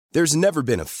There's never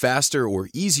been a faster or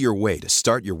easier way to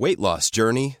start your weight loss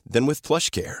journey than with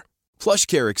PlushCare.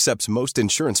 PlushCare accepts most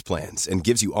insurance plans and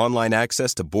gives you online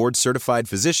access to board-certified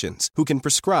physicians who can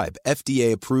prescribe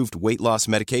FDA-approved weight loss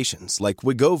medications like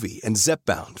Wegovy and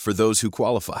Zepbound for those who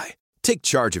qualify. Take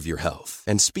charge of your health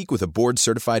and speak with a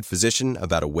board-certified physician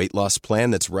about a weight loss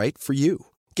plan that's right for you.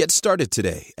 Get started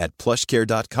today at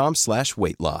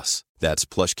plushcare.com/weightloss. That's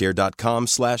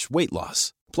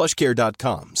plushcare.com/weightloss.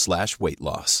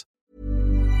 plushcare.com/weightloss.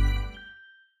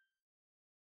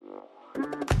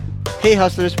 Hey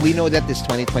hustlers, we know that this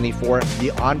 2024, the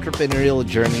entrepreneurial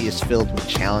journey is filled with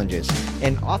challenges.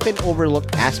 An often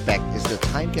overlooked aspect is the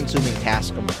time-consuming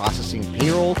task of processing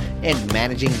payroll and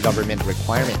managing government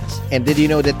requirements. And did you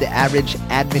know that the average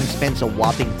admin spends a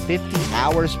whopping 50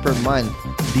 hours per month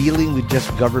dealing with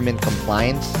just government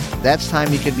compliance? That's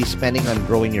time you could be spending on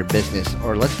growing your business,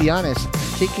 or let's be honest,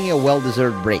 taking a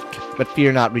well-deserved break. But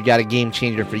fear not, we got a game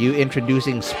changer for you,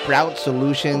 introducing Sprout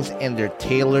Solutions and their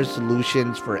tailored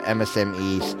solutions for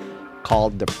MSMEs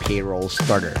called the Payroll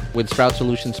Starter. With Sprout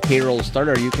Solutions Payroll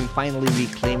Starter, you can finally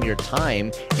reclaim your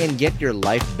time and get your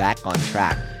life back on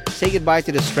track. Say goodbye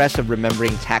to the stress of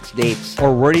remembering tax dates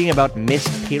or worrying about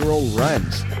missed payroll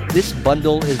runs. This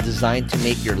bundle is designed to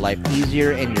make your life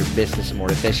easier and your business more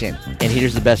efficient. And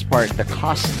here's the best part. The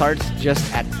cost starts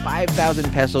just at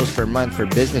 5,000 pesos per month for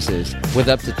businesses with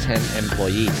up to 10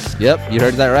 employees. Yep, you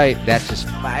heard that right. That's just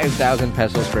 5,000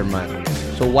 pesos per month.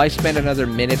 So why spend another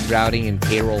minute drowning in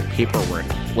payroll paperwork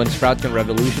when Sprout can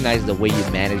revolutionize the way you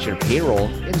manage your payroll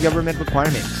and government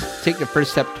requirements? Take the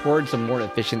first step towards a more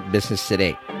efficient business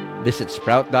today. Visit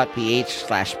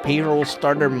sprout.ph/payroll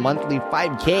starter monthly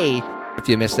 5K. If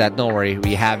you missed that, don't worry.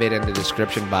 We have it in the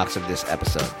description box of this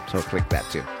episode. So click that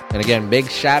too. And again, big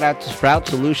shout out to Sprout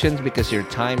Solutions because your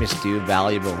time is too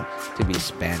valuable to be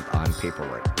spent on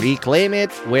paperwork. Reclaim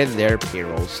it with their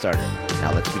Payroll Starter.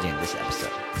 Now let's begin this episode.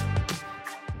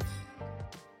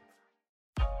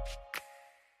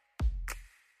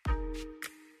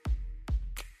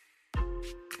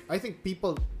 I think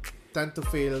people tend to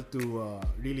fail to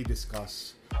really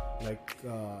discuss,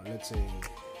 let's say,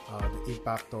 the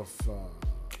impact of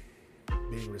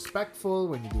being respectful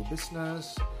when you do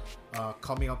business,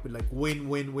 coming up with like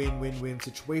win-win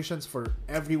situations for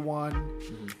everyone.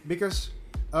 Because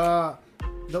the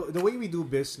way we do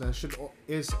business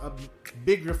is a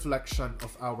big reflection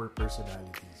of our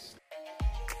personalities.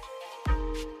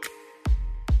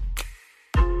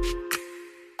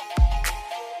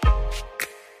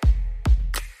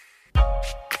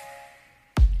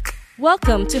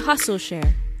 Welcome to Hustle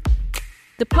Share,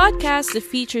 the podcast that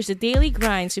features the daily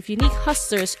grinds of unique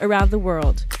hustlers around the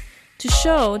world to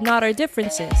show not our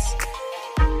differences,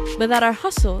 but that our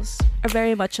hustles are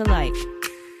very much alike.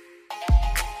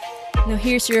 Now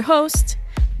here's your host,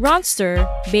 Ronster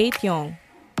Bae-Tiong.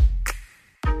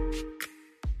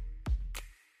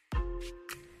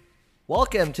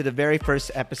 Welcome to the very first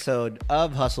episode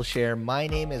of Hustle Share. My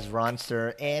name is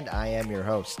Ronster and I am your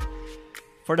host.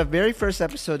 For the very first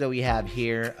episode that we have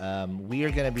here, we are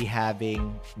going to be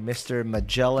having Mr.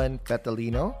 Magellan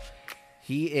Petalino.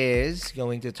 He is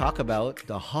going to talk about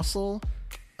the hustle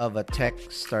of a tech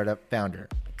startup founder.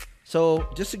 So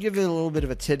just to give you a little bit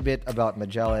of a tidbit about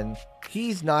Magellan,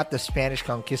 he's not the Spanish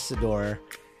conquistador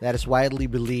that is widely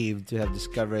believed to have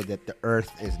discovered that the earth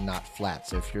is not flat.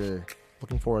 So if you're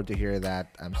looking forward to hear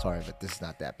that, I'm sorry, but this is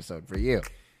not the episode for you.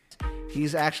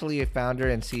 He's actually a founder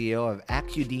and CEO of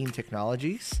Accudine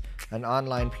Technologies, an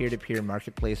online peer-to-peer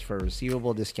marketplace for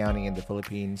receivable discounting in the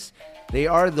Philippines. They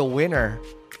are the winner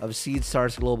of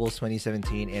SeedStars Global's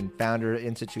 2017 and Founder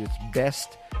Institute's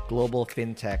Best Global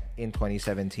FinTech in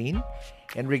 2017,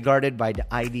 and regarded by the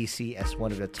IDC as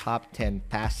one of the top 10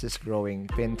 fastest growing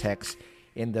fintechs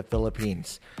in the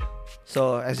Philippines.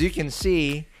 So as you can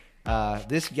see,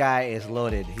 this guy is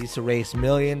loaded. He's raised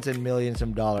millions and millions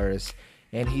of dollars,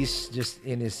 and he's just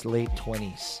in his late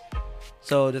 20s.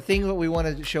 So the thing that we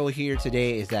want to show here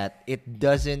today is that it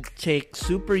doesn't take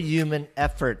superhuman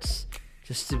efforts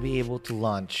just to be able to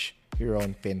launch your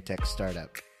own fintech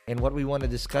startup. And what we want to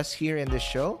discuss here in this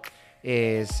show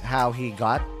is how he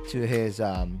got to his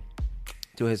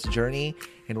journey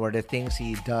and what are the things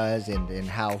he does and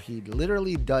how he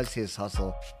literally does his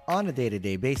hustle on a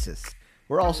day-to-day basis.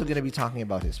 We're also going to be talking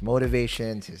about his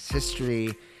motivations, his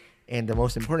history, and the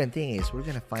most important thing is we're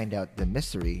going to find out the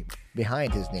mystery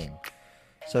behind his name.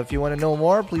 So if you want to know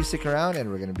more, please stick around and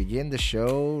we're going to begin the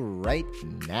show right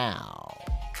now.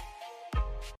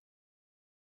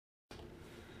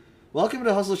 Welcome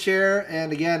to Hustle Share.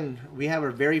 And again, we have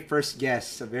our very first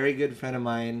guest, a very good friend of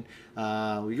mine.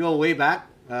 We go way back.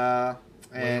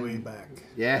 Way back.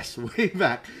 Yes, way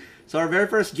back. So our very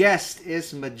first guest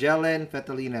is Magellan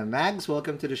Fetalina. Mags,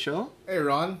 welcome to the show. Hey,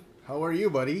 Ron. How are you,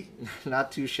 buddy?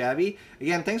 Not too shabby.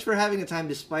 Again, thanks for having the time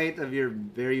despite of your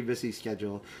very busy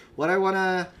schedule. What I want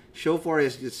to show for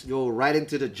is just go right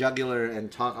into the jugular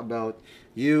and talk about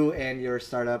you and your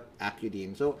startup,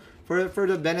 Accudine. So for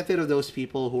the benefit of those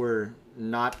people who are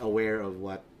not aware of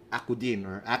what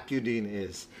Accudine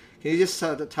is, can you just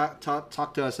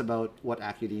talk to us about what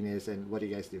Accudine is and what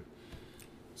you guys do?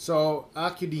 So,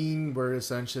 Accudine, we're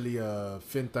essentially a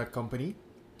fintech company.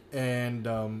 And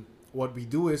what we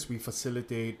do is we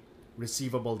facilitate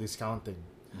receivable discounting.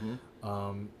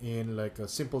 In like a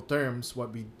simple terms,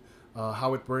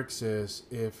 how it works is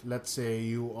if, let's say,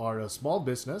 you are a small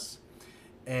business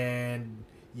and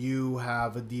you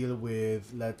have a deal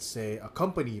with, let's say, a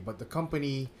company, but the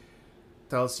company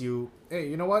tells you, hey,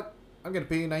 you know what? I'm going to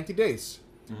pay you 90 days.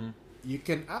 You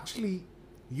can actually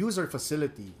use our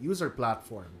facility, use our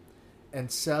platform,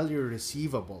 and sell your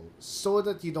receivable so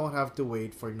that you don't have to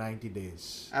wait for 90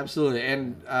 days. Absolutely.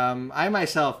 And I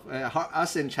myself,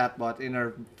 us in Chatbot, in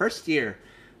our first year,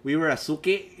 we were a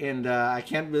suki, and I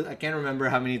can't remember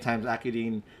how many times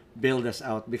Accudine bailed us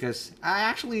out, because I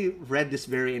actually read this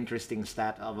very interesting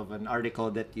stat of an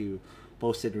article that you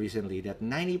posted recently that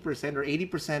 90% or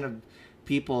 80% of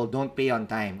people don't pay on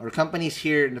time, or companies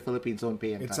here in the Philippines don't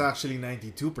pay on time. It's actually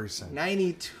 92%.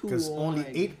 92. Because only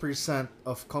 8%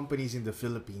 of companies in the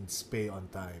Philippines pay on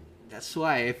time. That's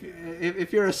why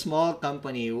if you're a small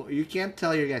company, you can't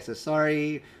tell your guys,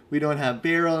 sorry, we don't have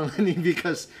payroll money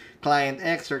because client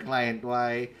X or client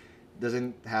Y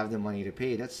doesn't have the money to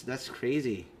pay. That's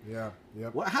crazy. Yeah.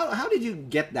 Yep. How did you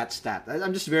get that stat?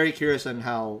 I'm just very curious on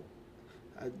how.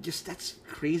 Just that's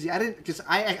crazy. I didn't, because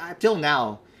I till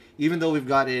now, even though we've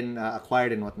gotten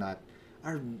acquired and whatnot,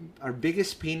 our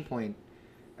biggest pain point.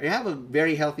 I have a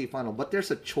very healthy funnel, but there's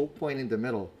a choke point in the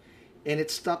middle, and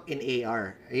it's stuck in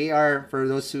AR. AR, for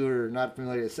those who are not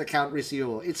familiar, it's account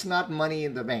receivable. It's not money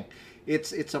in the bank.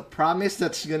 It's a promise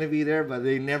that's gonna be there, but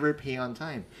they never pay on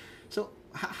time. So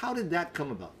how did that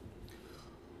come about?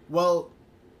 Well,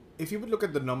 if you would look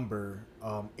at the number,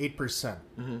 8%,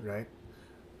 right?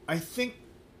 I think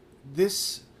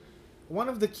one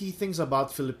of the key things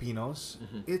about Filipinos,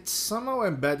 it's somehow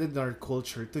embedded in our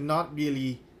culture to not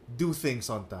really do things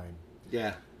on time.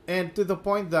 Yeah. And to the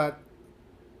point that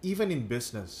even in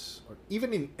business, or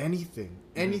even in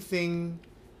anything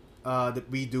that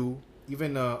we do,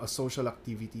 even a social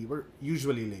activity, we're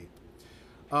usually late.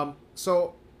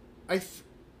 So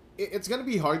it's going to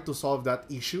be hard to solve that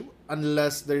issue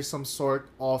unless there's some sort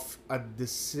of a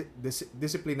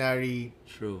disciplinary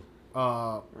True.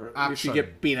 action. You should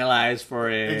get penalized for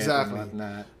it. Exactly. And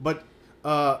whatnot. But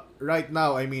right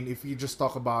now, I mean, if you just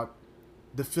talk about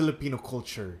the Filipino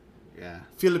culture, Yeah.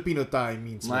 Filipino time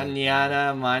means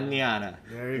Mañana.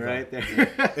 There you go. Right there.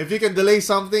 If you can delay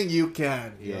something, you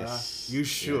can. Yes. You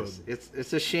should. Yes.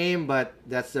 It's a shame, but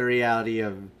that's the reality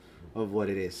of what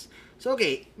it is. So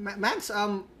okay, Max,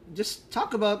 just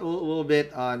talk about a little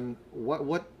bit on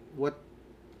what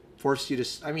forced you to.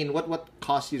 What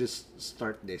caused you to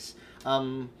start this?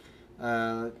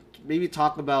 Maybe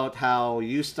talk about how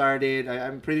you started.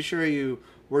 I'm pretty sure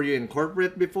were you in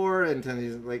corporate before, and then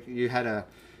you had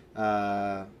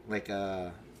an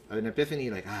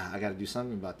epiphany, I got to do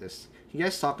something about this. Can you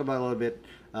guys talk about a little bit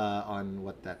on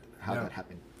how that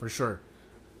happened? For sure.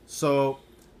 So,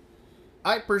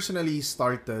 I personally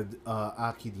started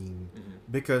Accudine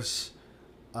because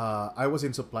I was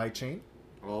in supply chain.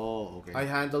 Oh, okay. I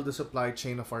handled the supply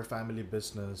chain of our family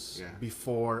business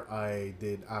before I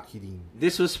did Accudine.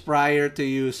 This was prior to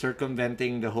you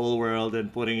circumventing the whole world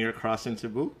and putting your cross in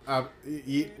Cebu? A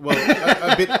bit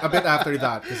after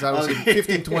that, because I was in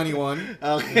 1521.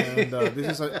 Okay. And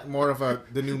this is more of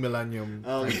the new millennium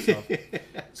kind of stuff.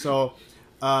 So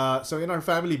in our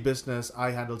family business,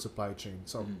 I handled supply chain.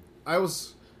 So I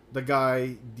was the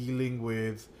guy dealing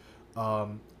with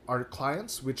our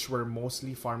clients, which were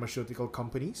mostly pharmaceutical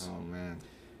companies. Oh, man.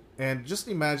 And just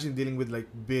imagine dealing with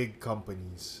big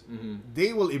companies.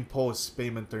 They will impose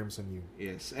payment terms on you.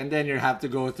 Yes, and then you have to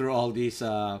go through all these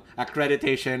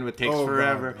accreditation, which takes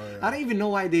forever. God. Oh, yeah. I don't even know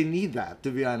why they need that,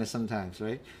 to be honest. Sometimes,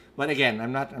 right? But again,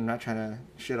 I'm not trying to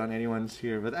shit on anyone's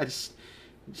here, but I just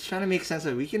trying to make sense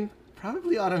that we can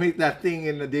probably automate that thing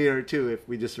in a day or two if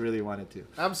we just really wanted to.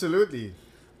 Absolutely,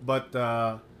 but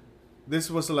this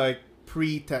was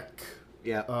pre-tech.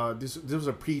 Yeah. This was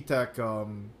a pre-tech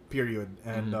period,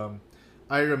 and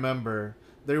I remember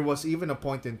there was even a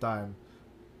point in time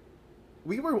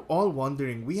we were all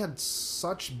wondering. We had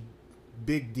such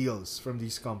big deals from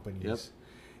these companies,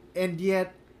 and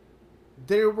yet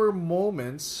there were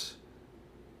moments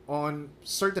on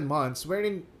certain months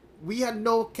wherein we had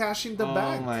no cash in the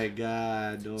bank. Oh my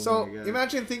god. So my god.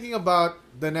 imagine thinking about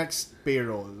the next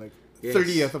payroll, like Yes.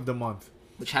 30th of the month.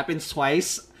 Which happens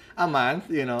twice a month,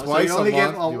 you know. Twice so you only a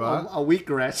get month, diba? a week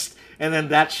rest, and then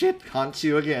that shit haunts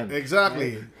you again.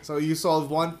 Exactly. So you solve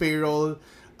one payroll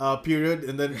period,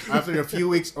 and then after a few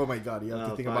weeks, oh my god, you have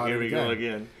to think about here it we again. go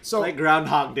again. So- like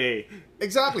Groundhog Day.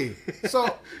 Exactly. So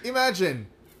imagine,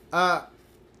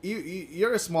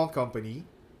 you're a small company,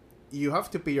 you have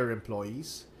to pay your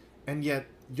employees, and yet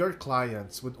your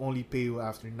clients would only pay you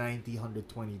after 90,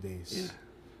 120 days. Yeah.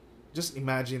 Just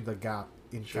imagine the gap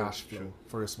in Sure, cash flow sure.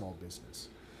 for a small business.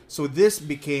 So this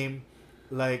became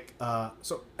like,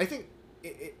 so I think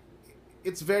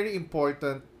it's very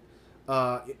important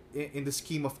in the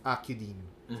scheme of Accudine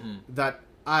that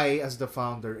I, as the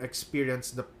founder,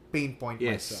 experienced the pain point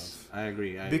Yes, myself. I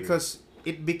agree. Because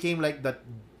it became like that.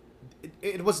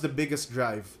 It was the biggest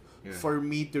drive Yeah. for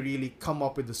me to really come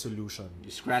up with a solution. you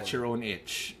scratch your own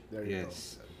itch. There you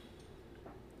yes.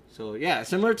 So yeah,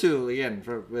 similar to again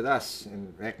with us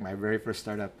in my very first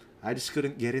startup, I just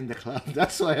couldn't get in the cloud.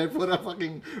 That's why I put a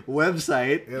fucking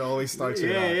website. It always starts with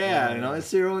Yeah, that. you know,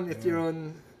 it's your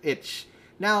own itch.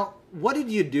 Now, what did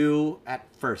you do at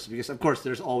first? Because of course,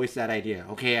 there's always that idea.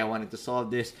 Okay, I wanted to solve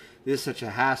this. This is such a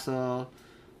hassle.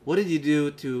 What did you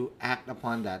do to act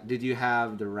upon that? Did you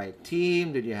have the right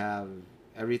team? Did you have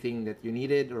everything that you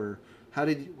needed, or how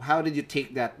did you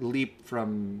take that leap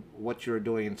from what you were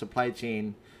doing in supply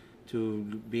chain to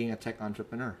being a tech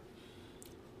entrepreneur?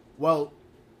 Well,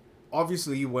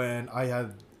 obviously, when I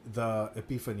had the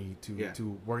epiphany Yeah.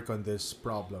 to work on this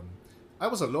problem, I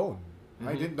was alone.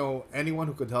 I didn't know anyone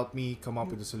who could help me come up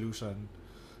with a solution.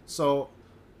 So,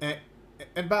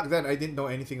 and back then, I didn't know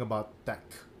anything about tech.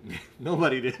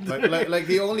 Nobody did. Like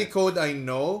the only code I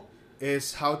know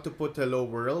is how to put hello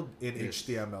world in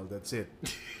HTML. That's it.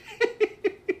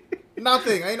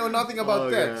 Nothing. I know nothing about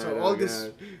Oh, tech. God, So oh, all this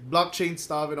God. blockchain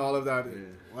stuff and all of that.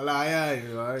 Wala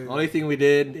yan. Only thing we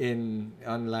did in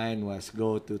online was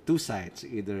go to two sites,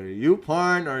 either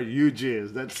YouPorn or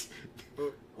UJizz. That's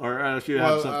or if you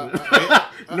have something.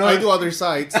 I do other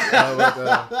sites.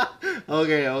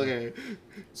 Okay.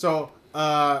 So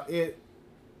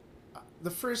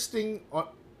the first thing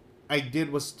I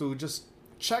did was to just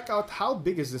check out how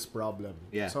big is this problem.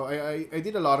 Yeah. So I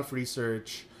did a lot of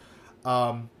research.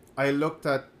 I looked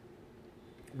at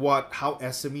how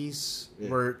SMEs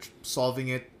were solving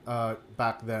it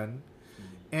back then,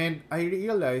 and I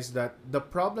realized that the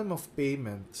problem of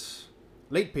payments,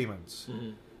 late payments,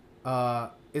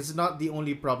 is not the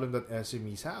only problem that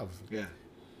SMEs have. Yeah.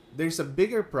 There's a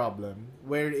bigger problem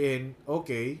wherein,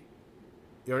 okay,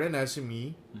 you're an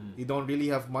SME, you don't really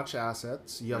have much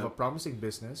assets, you have a promising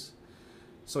business,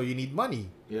 so you need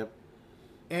money. Yep.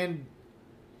 And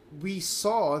we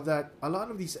saw that a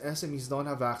lot of these SMEs don't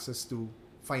have access to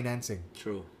financing.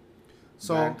 True.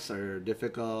 So Banks are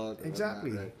difficult.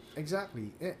 exactly, Right?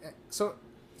 exactly. So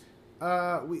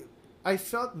I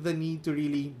felt the need to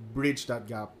really bridge that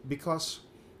gap because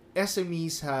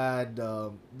SMEs had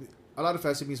a lot of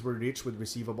SMEs were rich with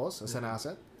receivables as an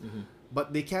asset,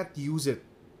 but they can't use it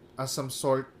as some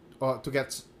sort to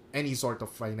get any sort of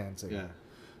financing. Yeah.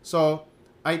 So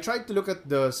I tried to look at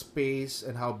the space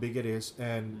and how big it is,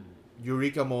 and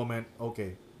eureka moment.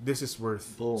 Okay, this is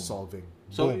worth Boom. solving.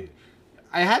 So Boom.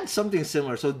 I had something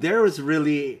similar. So there was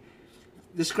really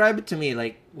describe it to me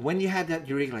like when you had that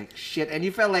eureka, like shit, and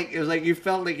you felt like it was like you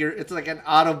felt like it's like an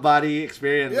out of body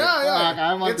experience. Yeah, like, yeah. fuck,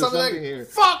 I'm onto It's something something like, here.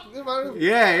 fuck.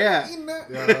 Yeah.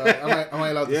 Am I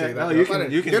allowed to say that? No, you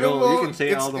can Ganun go. mo, You can say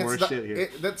it's- all the it's worst the- shit here.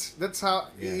 That's how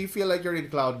you feel like you're in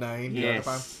cloud nine. You know, Yes.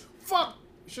 parang, fuck,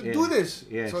 you should Yes. do this.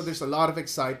 Yes. So there's a lot of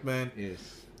excitement Yes.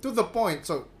 to the point.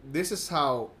 So this is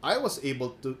how I was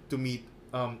able to meet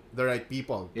the right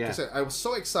people. Yeah. Because I was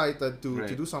so excited to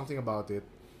Right. do something about it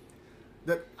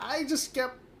that I just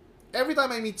kept. Every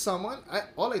time I meet someone,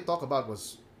 all I talk about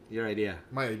was Your idea.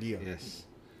 my idea. Yes.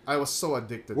 I was so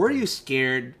addicted. Were to you it.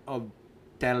 scared of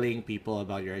telling people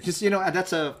about your idea? Because,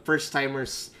 that's a first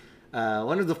timers.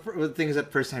 One of the things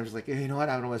that first timers like, you know what,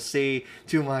 I don't want to say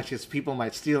too much because people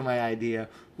might steal my idea.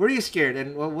 Were you scared?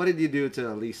 And what did you do to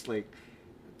at least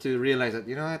to realize that,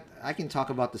 you know what, I can talk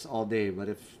about this all day, but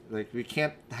if we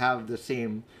can't have the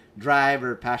same drive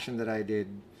or passion that I did,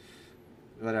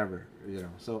 whatever,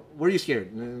 So were you scared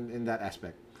in that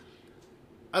aspect?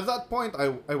 At that point,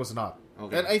 I was not.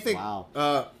 Okay. And I think Wow.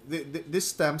 this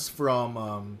stems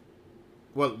from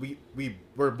we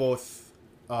were both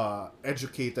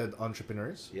educated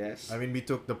entrepreneurs. Yes. I mean, we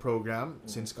took the program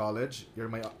since college.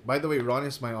 By the way, Ron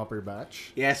is my upper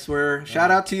batch. Yes,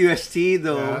 shout out to UST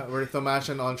though. Yeah, we're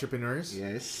Thamashan entrepreneurs.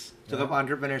 Yes. Took up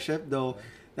entrepreneurship, though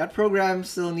that program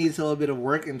still needs a little bit of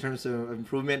work in terms of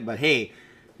improvement. But hey,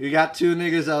 you got 2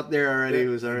 niggas out there already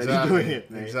who's already doing it.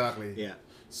 Right? Exactly. Yeah.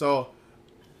 So,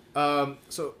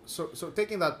 so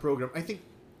taking that program, I think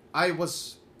I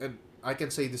was, and I can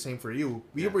say the same for you.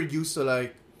 We were used to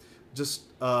like just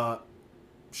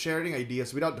sharing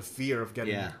ideas without the fear of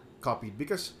getting copied,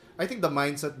 because I think the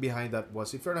mindset behind that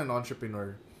was, if you're an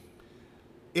entrepreneur,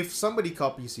 if somebody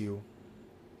copies you,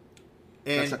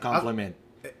 and that's a compliment.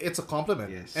 It's a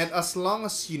compliment. Yes. And as long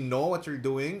as you know what you're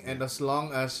doing, and as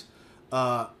long as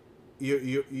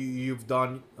you've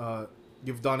done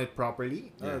it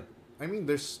properly, I mean,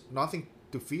 there's nothing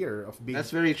to fear of being.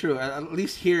 That's very true. At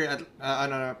least here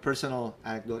on a personal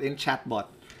anecdote in Chatbot,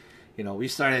 we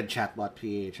started Chatbot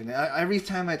PH, and every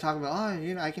time I talk about,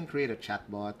 I can create a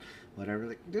chatbot, whatever.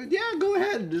 Like, dude, yeah, go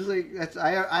ahead. Just like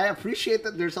I appreciate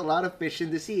that there's a lot of fish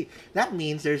in the sea. That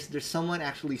means there's someone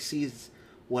actually sees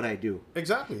what I do.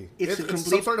 Exactly. It's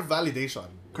some sort of validation.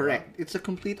 Correct. Yeah? It's a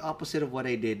complete opposite of what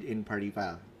I did in Party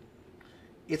File.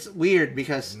 It's weird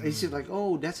because it's just like,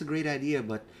 oh, that's a great idea,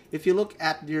 but if you look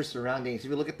at your surroundings,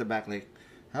 if you look at the back, like,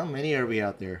 how many are we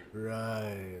out there?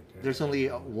 Right. There's only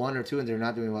 1 or 2, and they're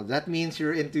not doing well. That means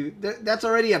you're into. That's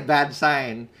already a bad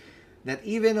sign. That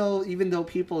even though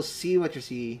people see what you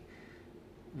see,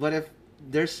 but if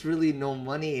there's really no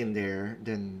money in there,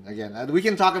 then again, we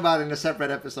can talk about it in a separate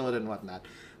episode and whatnot.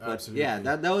 But absolutely. Yeah,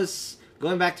 that was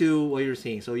going back to what you were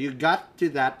saying. So you got to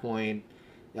that point.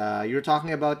 You were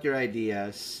talking about your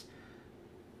ideas.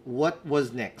 What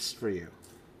was next for you?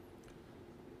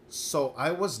 So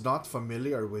I was not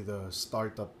familiar with the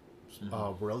startup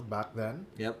world back then.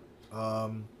 Yep.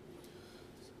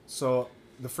 So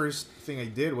the first thing I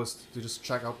did was to just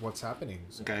check out what's happening.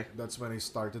 So Okay. that's when I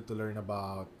started to learn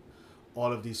about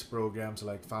all of these programs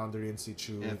like Founder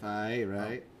Institute, FI,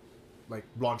 right? like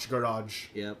Launch Garage.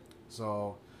 Yep.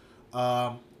 So,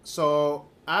 so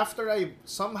after I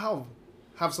somehow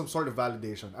have some sort of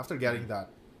validation, after getting that,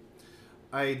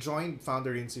 I joined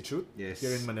Founder Institute Yes.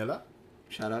 here in Manila.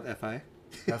 Shout out FI.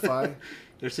 FI.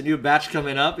 There's a new batch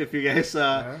coming up. If you guys,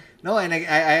 no, and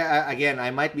I again,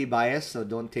 I might be biased, so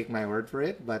don't take my word for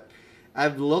it. But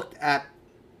I've looked at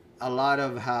a lot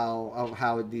of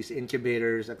how these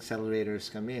incubators,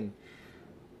 accelerators come in.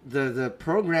 The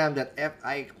program that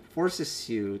FI forces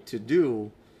you to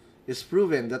do is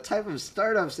proven. The type of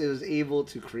startups it was able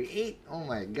to create. Oh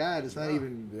my God, it's not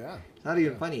even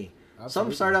funny. Absolutely.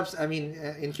 Some startups, I mean,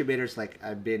 incubators, like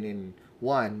I've been in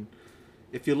one.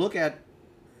 If you look at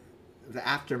the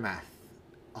aftermath,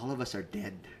 all of us are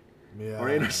dead. Yeah. Or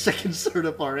in our second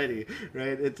startup already,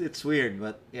 right? It's weird,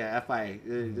 but yeah, FI,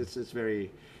 it's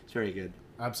very good.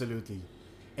 Absolutely.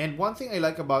 And one thing I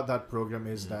like about that program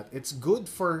is that it's good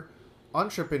for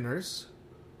entrepreneurs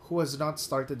who has not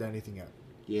started anything yet.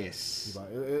 Yes.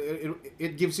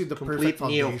 It gives you the Complete perfect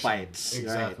foundation. neophytes.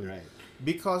 Exactly. Right.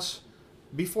 Because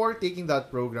before taking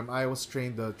that program, I was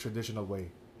trained the traditional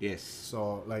way. Yes.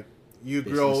 So like you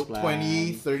Business grow plan.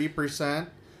 20-30%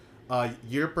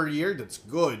 year per year, that's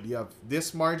good. You have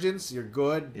this margins, you're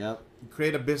good. Yep. You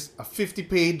create a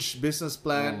 50-page business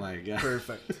plan. Oh my God.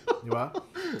 Perfect. Diba?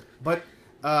 But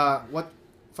what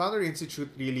Founder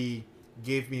Institute really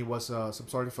gave me was some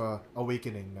sort of a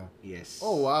awakening na, Yes.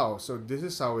 oh wow, so this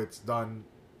is how it's done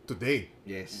today.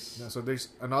 Yes. So there's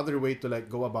another way to like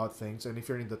go about things, and if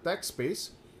you're in the tech space,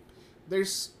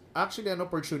 there's actually an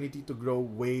opportunity to grow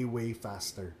way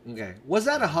faster. Okay. Was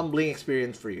that a humbling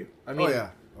experience for you? I mean,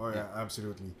 Oh yeah,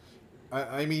 absolutely.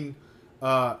 I mean,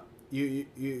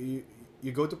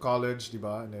 you go to college,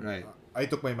 diba? And then Right. I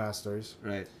took my master's,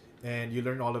 Right. and you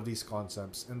learn all of these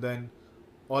concepts, and then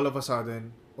all of a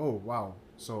sudden, oh wow,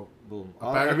 so Boom.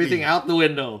 apparently- Everything out the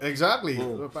window. exactly.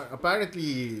 Boom.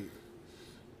 Apparently,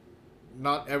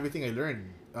 not everything I learned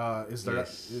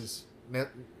Yes. is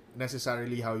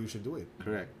necessarily how you should do it.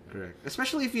 Correct.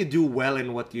 Especially if you do well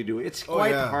in what you do, it's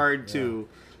quite hard to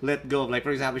let go of. Like,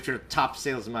 for example, if you're a top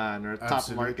salesman or a top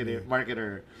Absolutely.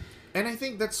 marketer. And I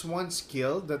think that's one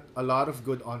skill that a lot of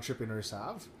good entrepreneurs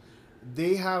have.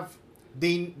 They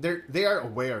are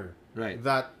aware Right.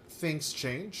 that things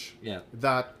change. Yeah.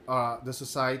 That the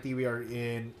society we are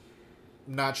in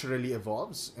naturally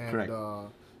evolves and Correct.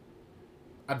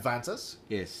 advances.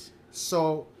 Yes.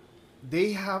 So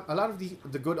they have a lot of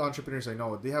the good entrepreneurs I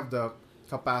know. They have the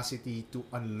capacity to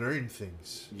unlearn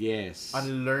things, Yes.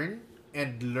 unlearn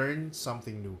and learn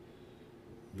something new.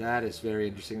 That is very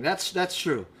interesting. That's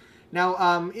true.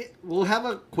 Now, we'll have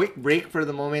a quick break for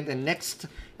the moment, and next,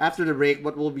 after the break,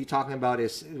 what we'll be talking about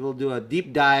is we'll do a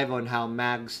deep dive on how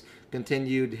Mags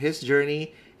continued his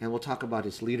journey, and we'll talk about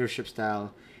his leadership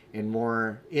style and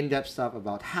more in-depth stuff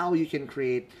about how you can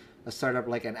create a startup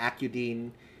like an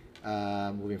Accudine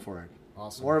moving forward.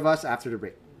 Awesome. More of us after the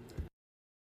break.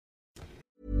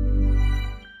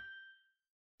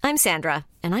 I'm Sandra,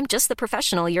 and I'm just the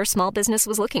professional your small business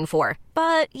was looking for.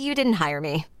 But you didn't hire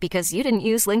me because you didn't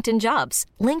use LinkedIn Jobs.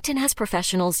 LinkedIn has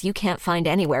professionals you can't find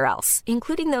anywhere else,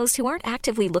 including those who aren't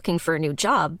actively looking for a new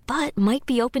job, but might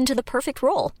be open to the perfect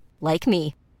role, like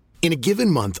me. In a given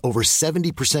month, over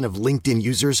 70% of LinkedIn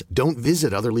users don't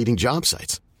visit other leading job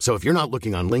sites. So if you're not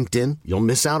looking on LinkedIn, you'll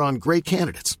miss out on great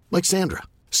candidates like Sandra.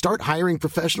 Start hiring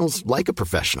professionals like a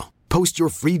professional. Post your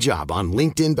free job on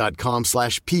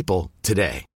linkedin.com/people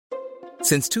today.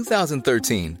 Since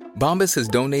 2013, Bombas has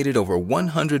donated over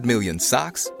 100 million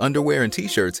socks, underwear, and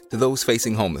T-shirts to those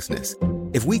facing homelessness.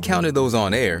 If we counted those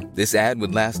on air, this ad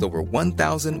would last over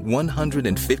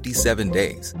 1,157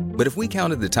 days. But if we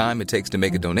counted the time it takes to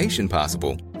make a donation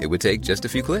possible, it would take just a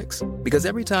few clicks. Because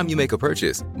every time you make a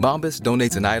purchase, Bombas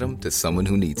donates an item to someone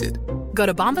who needs it. Go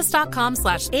to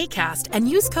bombas.com/ACAST and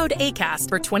use code ACAST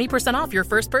for 20% off your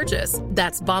first purchase.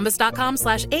 That's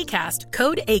bombas.com/ACAST,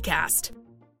 code ACAST.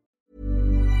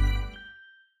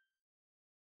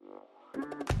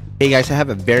 Hey guys, I have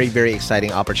a very, very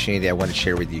exciting opportunity I want to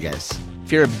share with you guys.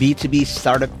 If you're a B2B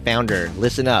startup founder,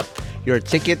 listen up. Your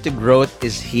ticket to growth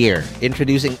is here.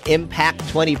 Introducing Impact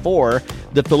 24,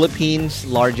 the Philippines'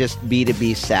 largest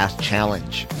B2B SaaS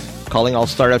challenge. Calling all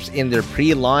startups in their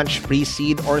pre-launch,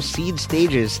 pre-seed, or seed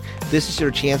stages, this is your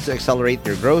chance to accelerate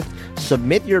your growth.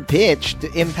 Submit your pitch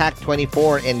to Impact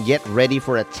 24 and get ready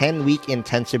for a 10-week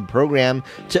intensive program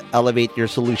to elevate your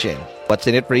solution. What's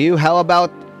in it for you? How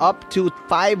about up to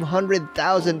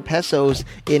 500,000 pesos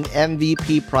in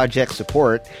MVP project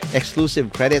support,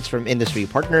 exclusive credits from industry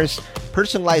partners,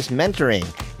 personalized mentoring,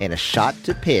 and a shot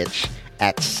to pitch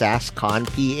at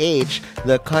SaaSCon PH,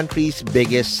 the country's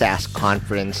biggest SaaS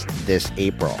conference this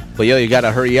April. But you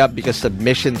gotta hurry up because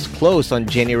submissions close on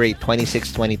January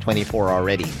 26, 2024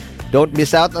 already. Don't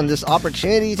miss out on this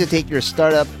opportunity to take your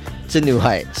startup to new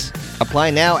heights. Apply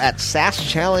now at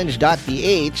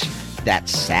SaaSchallenge.ph.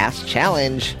 That's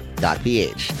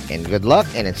SaaSchallenge.ph. And good luck,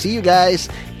 and I'll see you guys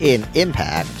in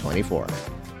Impact 24.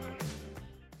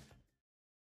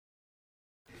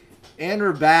 And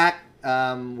we're back.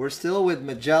 We're still with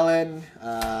Magellan,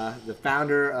 the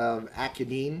founder of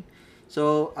Accudine.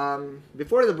 So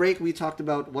before the break, we talked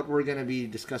about what we're going to be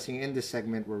discussing in this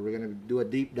segment, where we're going to do a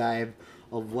deep dive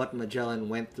of what Magellan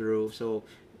went through. So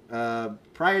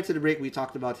prior to the break, we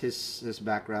talked about his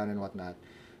background and whatnot.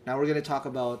 Now we're going to talk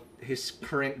about his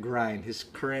current grind, his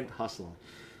current hustle.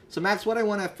 So Max, what I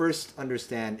want to first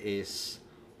understand is,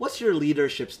 what's your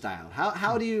leadership style?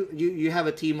 How do you have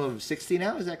a team of 60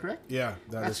 now? Is that correct? Yeah,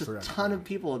 that's correct. That's a ton of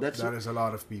people. That is a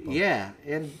lot of people. Yeah,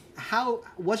 and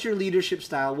what's your leadership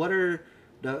style? What are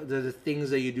the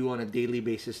things that you do on a daily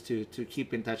basis to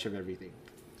keep in touch of everything?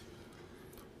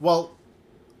 Well,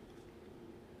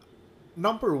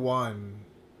 number one,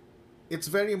 it's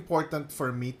very important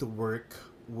for me to work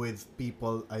with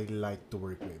people I like to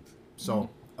work with. So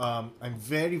I'm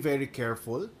very, very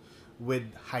careful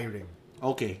with hiring.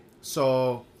 Okay.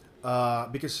 So,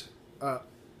 because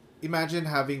imagine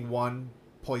having one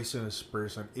poisonous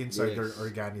person inside your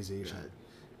organization.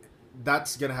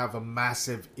 That's going to have a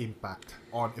massive impact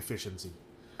on efficiency.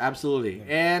 Absolutely.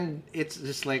 Yeah. And it's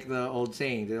just like the old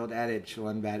saying, the old adage,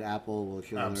 one bad apple will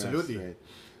kill the rest. Right?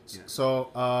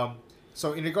 Yeah.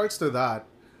 So in regards to that,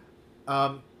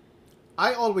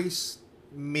 I always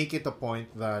make it a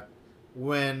point that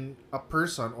when a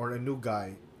person or a new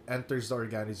guy enters the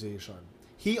organization,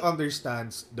 he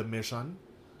understands the mission,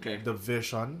 the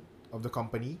vision of the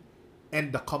company,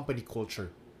 and the company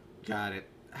culture. Got it.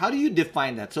 How do you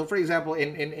define that? So, for example,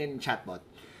 in Chatbot,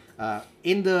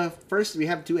 in the first, we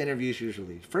have two interviews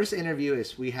usually. First interview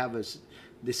is we have this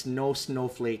no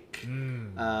snowflake,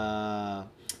 no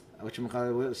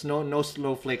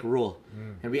snowflake rule,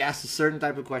 and we ask a certain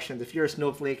type of question. If you're a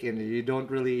snowflake and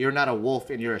you're not a wolf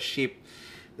and you're a sheep,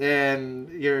 then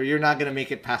you're not gonna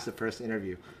make it past the first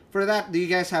interview. For that, do you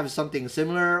guys have something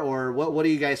similar, or what do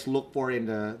you guys look for in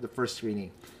the first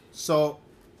screening? So,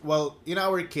 well, in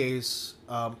our case,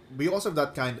 we also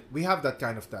have that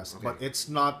kind of test, but it's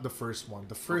not the first one.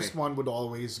 The first one would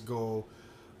always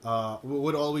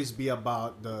be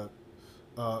about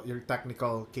your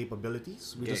technical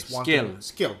capabilities. We just want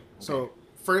skill. Okay. So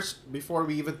first, before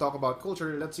we even talk about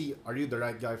culture, let's see, are you the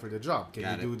right guy for the job?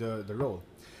 Can you do the role?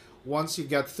 Once you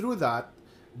get through that,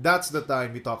 that's the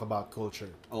time we talk about culture.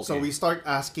 Okay. So we start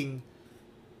asking,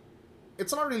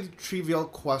 it's not really trivial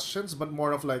questions, but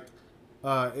more of like,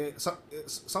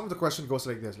 some of the question goes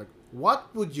like this, like,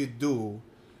 what would you do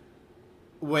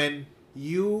when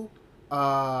you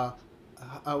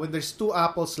when there's 2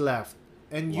 apples left,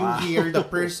 and you hear the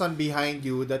person behind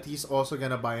you that he's also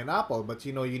gonna buy an apple, but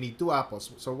you know you need 2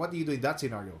 apples. So what do you do in that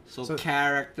scenario? So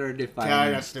character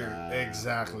defining stuff.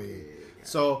 Exactly.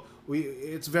 So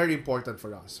it's very important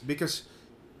for us, because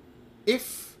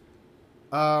if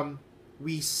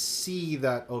we see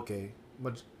that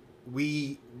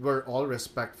we were all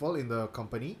respectful in the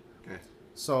company. Okay.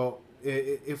 So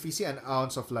if we see an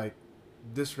ounce of like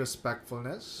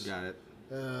disrespectfulness, got it.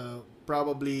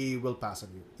 Probably will pass on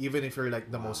you, even if you're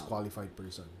like the most qualified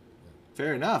person.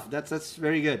 Fair enough. That's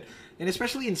very good, and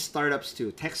especially in startups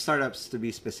too, tech startups to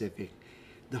be specific.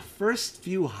 The first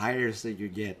few hires that you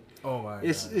get,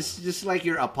 it's just like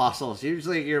your apostles. You're just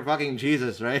like your fucking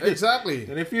Jesus, right? Exactly.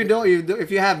 And if you don't,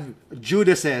 if you have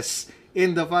Judases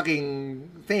in the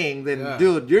fucking thing, then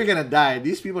dude, you're gonna die.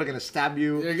 These people are gonna stab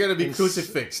you. You're gonna be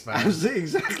crucifixed, man.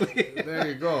 Exactly. There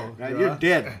you go. Right? You're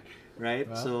dead. Right?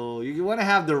 So you want to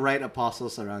have the right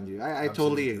apostles around you. I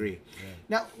totally agree.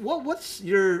 Yeah. Now, what's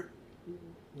your,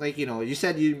 like, you know,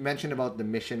 you mentioned about the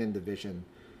mission and the vision.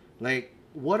 Like,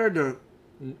 what are the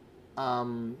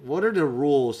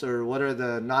rules, or what are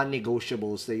the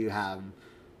non-negotiables that you have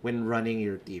when running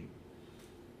your team?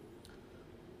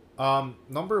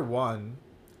 Number 1,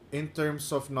 in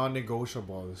terms of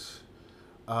non-negotiables,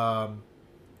 I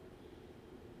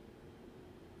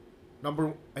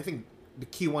think the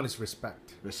key one is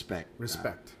respect. Respect.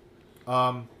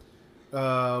 The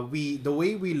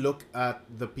way we look at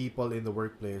the people in the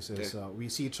workplace is we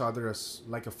see each other as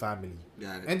like a family.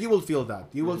 Got it. And you will feel that.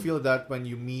 You will feel that when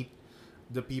you meet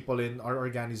the people in our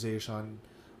organization.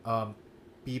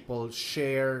 People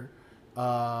share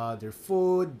their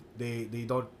food. They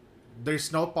don't.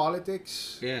 There's no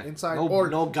politics inside.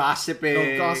 No gossiping.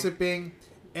 No gossiping.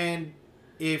 And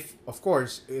if, of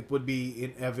course, it would be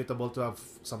inevitable to have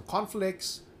some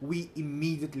conflicts, we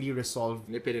immediately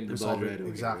nip it in the bud right away.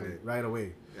 Exactly, right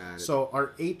away. So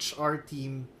our HR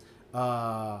team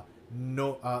has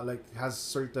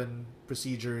certain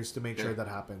procedures to make sure that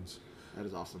happens. That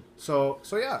is awesome. So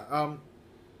yeah,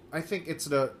 I think it's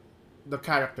the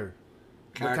character.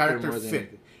 The character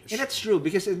fit. And that's true,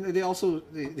 because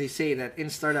they say that in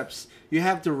startups you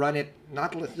have to run it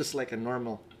not just like a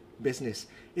normal business.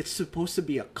 It's supposed to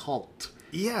be a cult.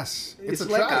 Yes, it's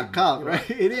like a cult, right?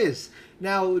 It is.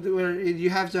 Now, you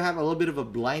have to have a little bit of a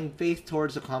blind faith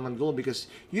towards a common goal, because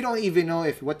you don't even know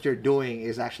if what you're doing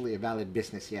is actually a valid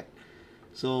business yet.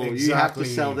 So you have to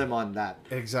sell them on that.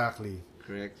 Exactly.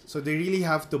 Correct. So they really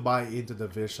have to buy into the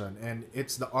vision, and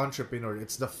it's the entrepreneur,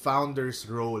 it's the founder's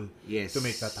role to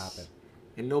make that happen.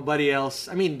 And nobody else.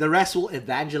 I mean, the rest will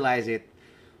evangelize it,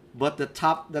 but the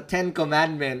 10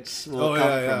 commandments will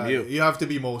come from you. You have to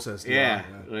be Moses. Like,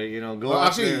 go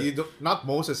actually, you not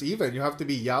Moses even. You have to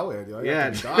be Yahweh. You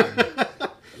have to be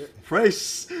God.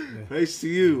 Praise to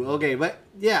you. Okay, but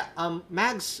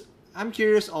Mags, I'm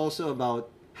curious also about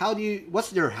what's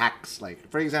their hacks like?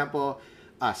 For example,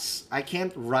 I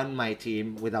can't run my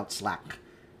team without Slack.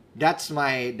 That's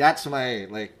my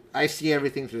like, I see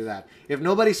everything through that. If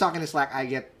nobody's talking to Slack, I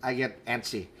get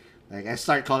antsy. Like, I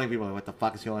start calling people, like, what the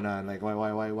fuck is going on? Like,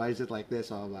 why is it like this?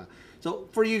 Blah, blah, blah. So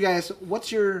for you guys,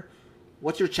 what's your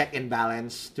check and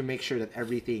balance to make sure that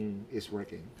everything is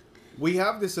working? We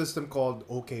have this system called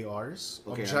OKRs,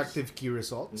 Objective Key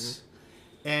Results.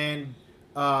 And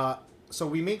so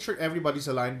we make sure everybody's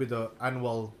aligned with the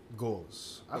annual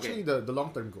goals. Actually, the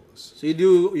long-term goals. So you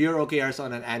do your OKRs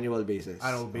on an annual basis.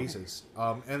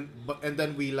 And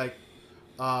then we like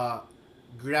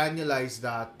granulize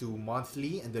that to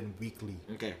monthly and then weekly.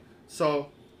 Okay. So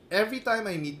every time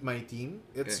I meet my team,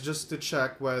 it's just to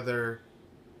check whether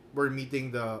we're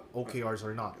meeting the OKRs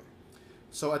or not.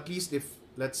 So at least if,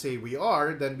 let's say, we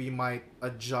are, then we might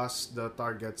adjust the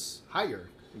targets higher.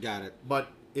 Got it. But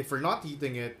if we're not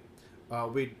hitting it,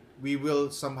 we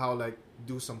will somehow like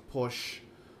do some push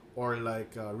or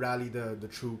like rally the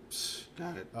troops.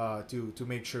 Got it. To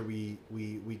make sure we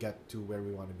get to where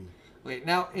we want to be. Wait,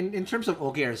 now in terms of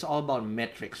OKRs, it's all about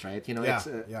metrics, right?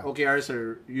 OKRs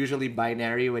are usually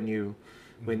binary when you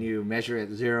measure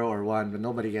it 0 or 1, but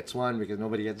nobody gets 1 because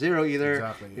nobody gets 0 either.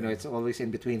 Exactly. It's always in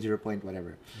between 0 point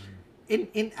whatever.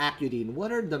 In Accudine,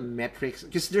 what are the metrics?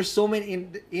 Because there's so many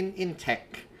in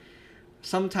tech.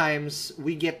 Sometimes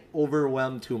we get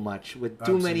overwhelmed too much with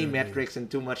too many metrics and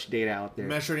too much data out there.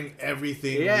 Measuring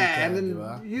everything. And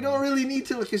then you don't really need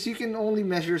to, because you can only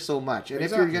measure so much. And if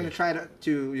you're going to try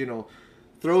to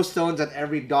throw stones at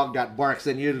every dog that barks,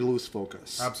 then you lose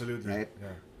focus. Absolutely. Right? Yeah.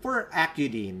 For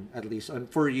Accudine, at least, and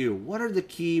for you, what are the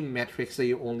key metrics that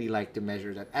you only like to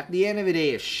measure? That at the end of the day,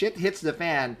 if shit hits the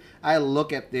fan, I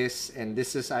look at this, and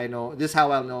this is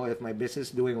how I'll know if my business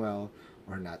is doing well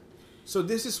or not. So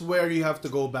this is where you have to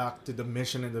go back to the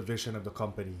mission and the vision of the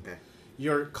company. Okay.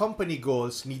 Your company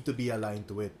goals need to be aligned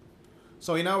to it.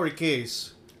 So in our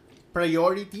case,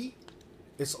 priority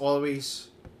is always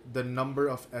the number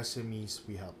of SMEs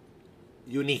we help.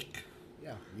 Unique.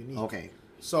 Yeah, unique. Okay.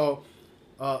 So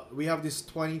we have this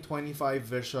 2025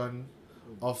 vision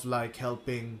of like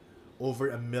helping over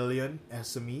 1 million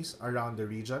SMEs around the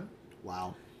region.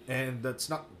 Wow. And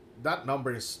that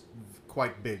number is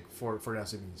quite big for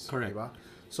SMEs. Correct. Diba?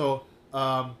 So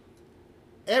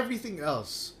everything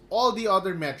else, all the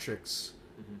other metrics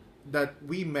that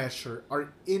we measure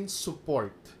are in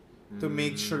support to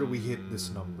make sure we hit this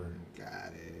number.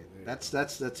 Got it.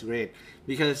 That's great.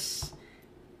 Because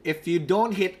if you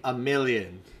don't hit 1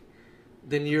 million,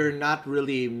 then you're not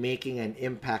really making an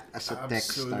impact as a tech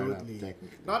startup. Absolutely.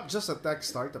 Not just a tech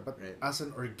startup, but Right. as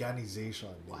an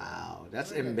organization. Wow,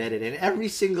 that's embedded. And every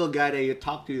single guy that you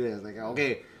talk to is like,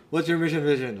 okay, what's your mission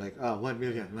vision? Like, 1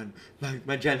 million.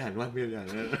 Magellan, 1 million.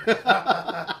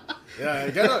 Yeah,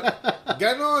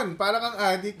 ganon. Para kang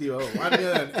addict, di ba? 1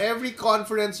 million. Every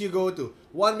conference you go to,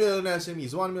 1 million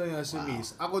SMEs, 1 million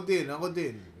SMEs. Wow. Ako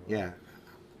din. Yeah.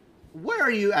 Where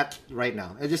are you at right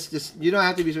now? Just you don't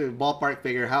have to be sort of ballpark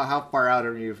figure. How far out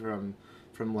are you from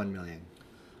 1 million?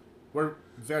 We're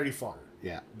very far.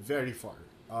 Yeah. Very far.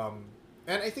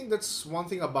 And I think that's one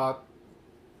thing about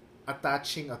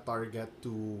attaching a target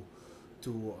to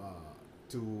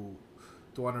an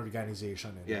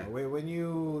organization. Yeah. When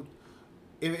you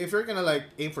if you're gonna like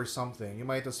aim for something, you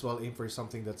might as well aim for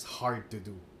something that's hard to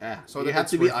do. Yeah. So you that have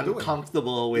it's to be worth doing.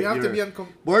 uncomfortable with You have to your be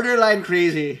borderline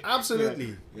crazy.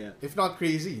 Absolutely. Yeah. If not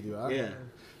crazy, di ba? Yeah.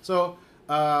 So,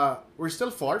 we're still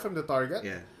far from the target.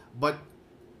 Yeah. But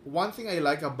one thing I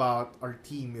like about our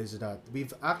team is that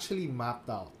we've actually mapped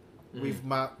out. We've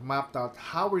mapped out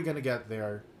how we're gonna get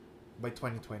there by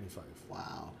 2025.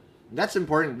 Wow. That's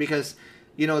important because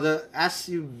as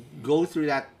you go through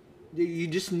that, you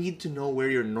just need to know where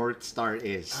your North Star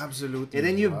is. Absolutely. And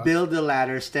then you diba? build the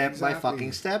ladder step by Exactly.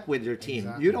 fucking step with your team.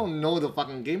 Exactly. You don't know the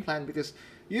fucking game plan because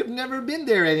you've never been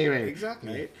there anyway.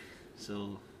 Exactly. Right?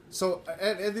 So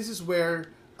And this is where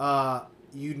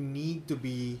you need to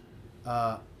be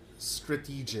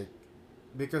strategic,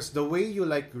 because the way you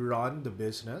like run the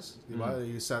business, diba?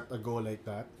 You set a goal like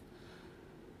that.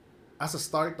 As a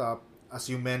startup, as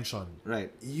you mentioned,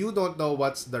 right. you don't know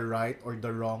what's the right or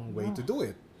the wrong way to do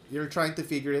it. You're trying to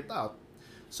figure it out.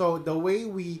 So the way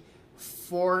we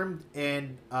formed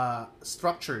and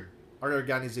structured our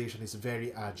organization is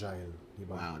very agile.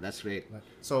 Diba? Wow, that's great.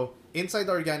 So inside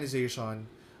the organization,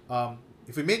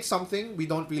 if we make something, we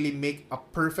don't really make a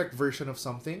perfect version of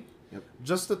something. Yep.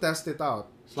 Just to test it out.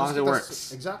 As long as it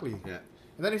works. Exactly. Yeah.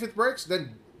 And then if it works,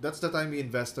 then that's the time we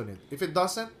invest on it. If it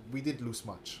doesn't, we didn't lose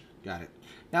much. Got it.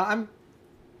 Now I'm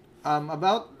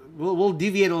we'll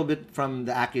deviate a little bit from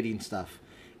the Accudine stuff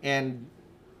and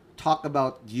talk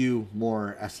about you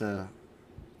more as a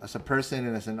person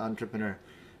and as an entrepreneur,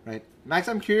 right? Max,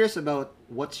 I'm curious about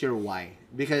what's your why,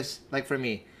 because like for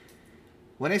me,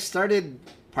 when I started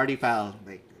PartyPal,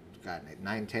 like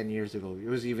 9-10 years ago, it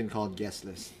was even called Guest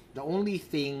List. The only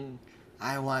thing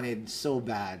I wanted so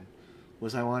bad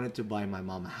was I wanted to buy my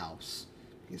mom a house,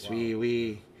 because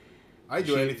we I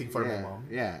do anything for my mom.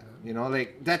 Yeah,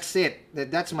 like that's it.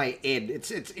 That's my id.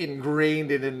 It's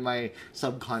ingrained in my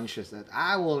subconscious that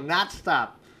I will not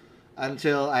stop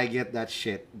until I get that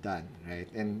shit done,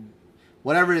 right? And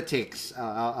whatever it takes,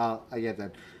 I get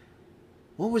that.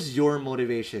 What was your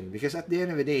motivation? Because at the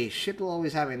end of the day, shit will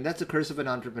always happen. That's the curse of an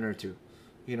entrepreneur too.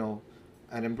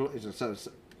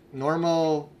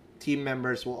 Normal team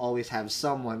members will always have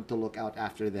someone to look out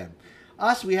after them.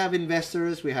 Us, we have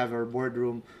investors, we have our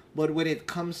boardroom, but when it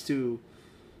comes to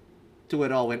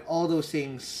it all, when all those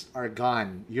things are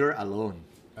gone, you're alone.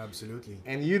 Absolutely.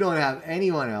 And you don't have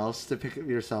anyone else to pick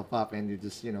yourself up, and you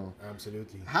just,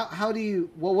 Absolutely. How do you,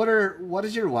 what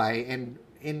is your why? And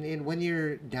in when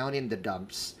you're down in the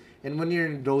dumps, and when you're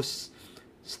in those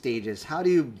stages, how do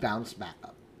you bounce back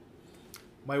up?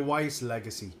 My why is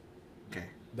legacy. Okay.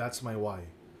 That's my why.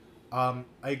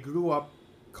 I grew up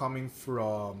coming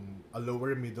from a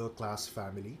lower middle class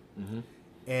family,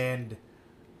 and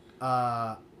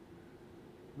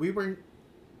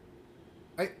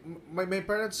my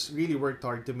parents really worked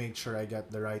hard to make sure I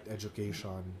get the right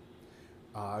education.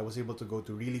 I was able to go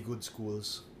to really good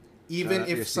schools, even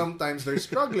if sometimes they're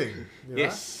struggling.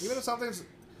 Yes. Even if sometimes.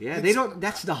 Yeah, they don't.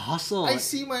 That's the hustle. I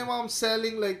see my mom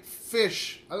selling like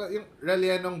fish, yung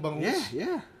rellenong bangus.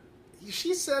 Yeah.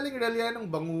 She's selling rellenong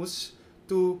bangus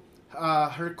to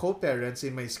her co-parents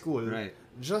in my school, Right.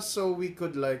 just so we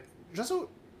could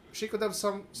she could have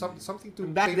something to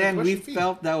Back pay the then, we tuition fee.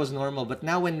 felt that was normal, but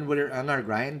now when we're on our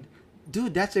grind,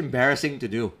 dude, that's embarrassing to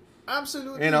do.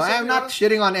 Absolutely. You know, So, I'm not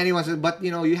shitting on anyone, but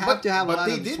you know, you have to have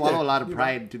swallow a lot of you know?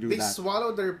 pride to do they that.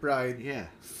 swallowed their pride Yeah.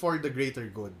 for the greater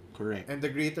good. Correct. And the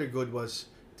greater good was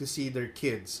to see their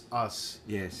kids, us,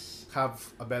 Yes.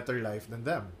 have a better life than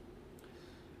them.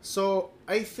 So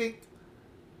I think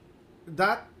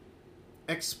that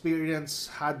experience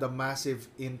had a massive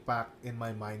impact in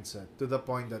my mindset, to the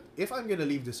point that if I'm gonna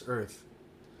leave this earth,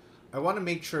 I want to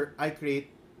make sure I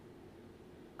create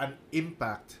an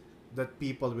impact that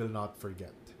people will not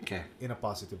forget Okay. in a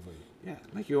positive way. Yeah.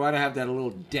 Like you want to have that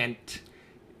little dent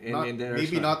in there.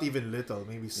 Maybe not even little,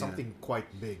 maybe something quite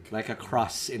big. Like a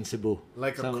cross in Cebu.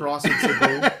 Like a cross in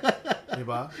Cebu.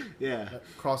 Diba? Yeah. A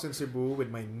cross in Cebu with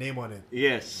my name on it.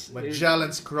 Yes.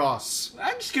 Magellan's Cross.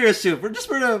 I'm just curious too. For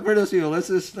those people, let's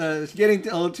just it's getting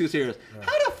a little too serious.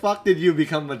 How the fuck did you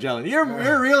become Magellan? Your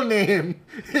real name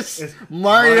is It's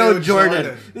Mario Mario Jordan.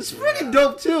 Jordan. It's pretty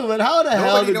dope too. But how the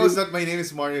hell Nobody did knows you... that my name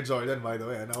is Mario Jordan, by the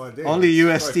way. Nowadays. Only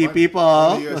It's UST quite funny. people.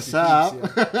 Only UST What's up?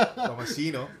 peeps, yeah.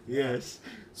 Tomasino. Yes.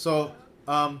 So,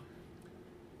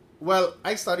 well,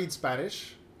 I studied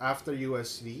Spanish after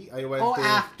USD. I went to...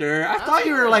 After. I thought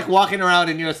you were like walking around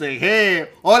and you were saying, "Hey,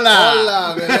 hola."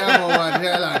 Hola, me llamo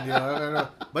Magellan. You know,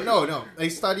 But no. I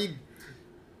studied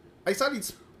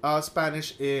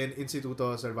Spanish in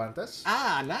Instituto Cervantes.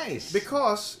 Ah, nice.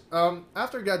 Because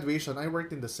after graduation, I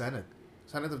worked in the Senate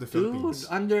of the Philippines.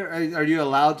 Dude, are you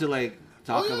allowed to like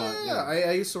talk about? Yeah.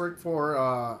 I used to work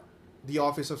for the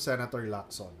office of Senator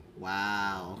Lacson.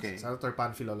 Wow. Okay. Senator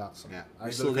Panfilo Lacson. Yeah. Idol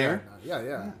You still ko there? yan.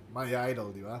 Yeah. My idol,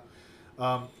 di ba?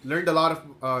 Learned a lot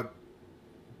of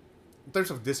in terms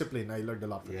of discipline, I learned a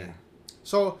lot from him.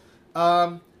 So,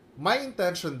 my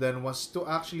intention then was to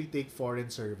actually take foreign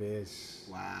service.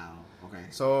 Wow. Okay.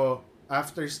 So,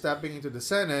 after stepping into the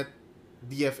Senate,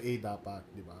 DFA dapat,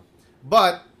 di ba?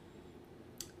 But,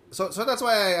 so that's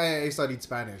why I studied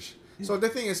Spanish. So, the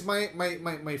thing is,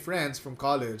 my friends from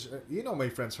college, you know my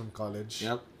friends from college.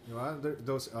 Yep. Di ba?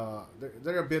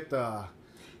 They're a bit...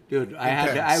 Dude,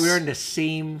 we were in the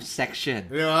same section.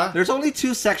 Yeah. There's only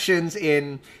 2 sections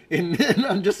in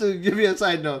just to give you a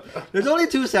side note. There's only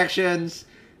 2 sections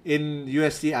in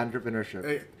UST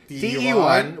entrepreneurship.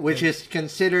 TE1, which is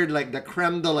considered like the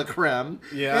creme de la creme,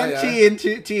 and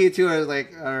TE2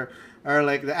 are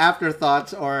like the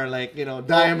afterthoughts, or like, you know,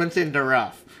 diamonds in the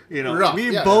rough. You know,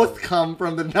 we both come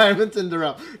from the diamonds in the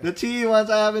rough. The TE ones,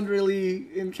 I haven't really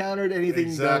encountered anything.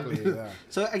 Exactly. Yeah.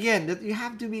 So again, that you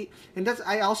have to be, and that's,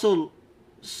 I also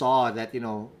saw that, you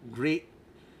know, great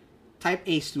type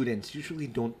A students usually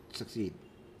don't succeed.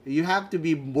 You have to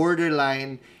be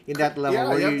borderline in that level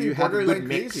where you have a good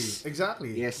mix. Crazy.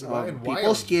 Exactly. Yes, And people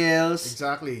wild. skills.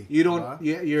 Exactly. You don't.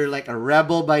 You're like a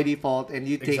rebel by default, and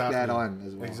you take that on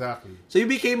as well. Exactly. So you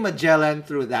became Magellan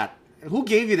through that. Who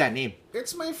gave you that name?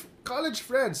 It's my college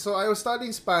friends. So I was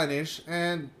studying Spanish,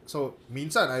 and so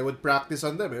minsan I would practice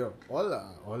on them.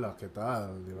 Hola, ¿qué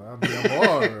tal? Di ba? Mi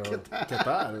amor, ¿qué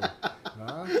tal?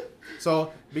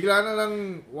 So bigla na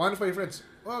lang one of my friends,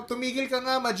 tumigil ka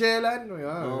nga, Magellan.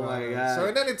 Oh my God. So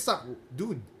and then it's like,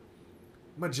 dude,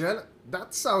 Magellan,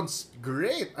 that sounds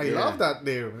great. I love that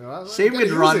name. Same with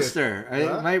Ronster.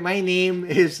 My name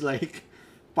is like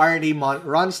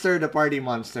Ronster, the party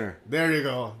monster. There you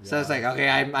go. So it's like, okay,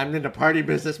 I'm in the party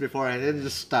business before, and it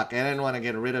just stuck. And I didn't want to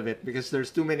get rid of it because there's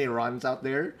too many Rons out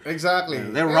there. Exactly.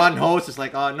 The Ron host is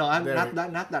like, oh no, I'm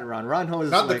not that Ron. Ron host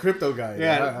is not like, the crypto guy.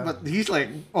 Yeah, but he's like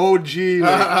OG,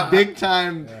 like big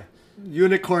time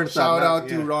unicorn stuff. Shout out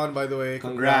to Ron, by the way.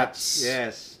 Congrats.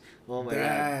 Yes. Oh my God.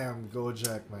 Damn, go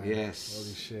Jack, man. Yes.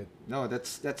 Holy shit. No,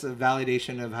 that's a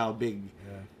validation of how big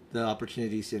the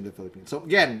opportunities in the Philippines. So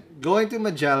again, going to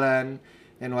Magellan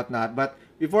and whatnot. But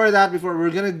before we're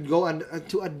gonna go on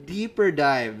to a deeper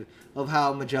dive of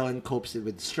how Magellan copes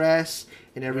with stress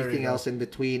and everything else in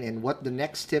between, and what the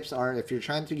next tips are if you're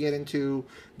trying to get into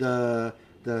the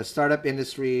startup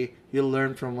industry. You'll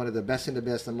learn from one of the best in the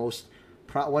best,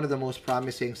 one of the most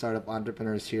promising startup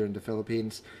entrepreneurs here in the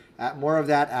Philippines. More of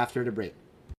that after the break.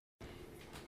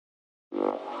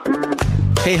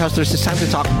 Hey hustlers, it's time to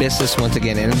talk business once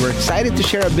again, and we're excited to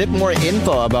share a bit more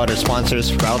info about our sponsor,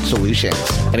 Sprout Solutions.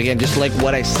 And again, just like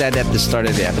what I said at the start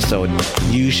of the episode,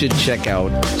 you should check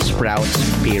out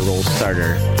Sprout's Payroll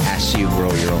Starter as as you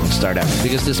grow your own startup.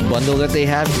 Because this bundle that they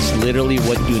have is literally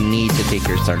what you need to take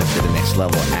your startup to the next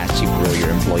level as you grow your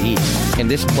employees. And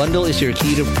this bundle is your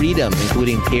key to freedom,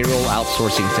 including payroll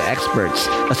outsourcing to experts,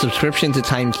 a subscription to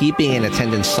timekeeping and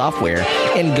attendance software,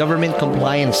 and government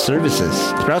compliance services.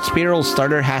 Sprout's Payroll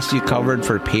Starter has you covered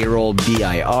for payroll,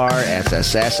 BIR,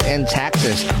 SSS, and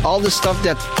taxes. All the stuff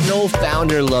that no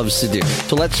founder loves to do.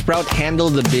 So let Sprout handle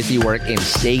the busy work and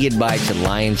say goodbye to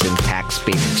lines and tax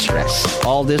payment stress.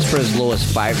 All this for as low as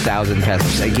 5,000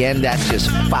 pesos. Again, that's just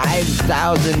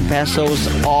 5,000 pesos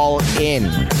all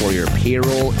in for your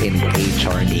payroll and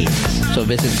HR needs. So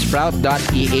visit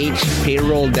sprout.ph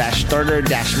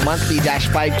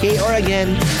payroll-starter-monthly-5K, or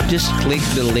again, just click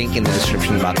the link in the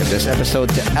description box of this episode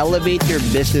to elevate your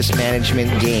business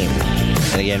management game.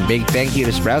 And again, big thank you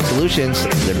to Sprout Solutions,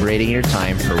 liberating your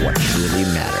time for what truly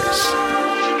matters.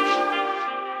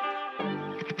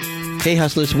 Hey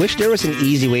hustlers, wish there was an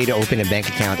easy way to open a bank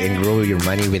account and grow your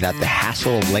money without the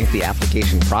hassle of lengthy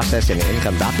application process and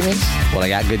income documents? Well, I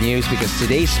got good news because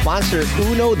today's sponsor,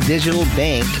 Uno Digital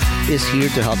Bank, is here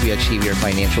to help you achieve your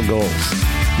financial goals.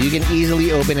 You can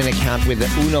easily open an account with the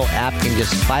Uno app in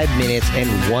just 5 minutes and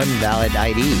one valid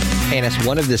ID. And as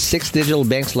one of the 6 digital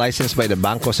banks licensed by the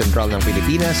Bangko Sentral ng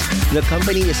Pilipinas, the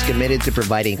company is committed to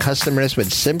providing customers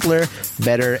with simpler,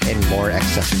 better, and more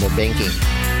accessible banking.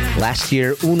 Last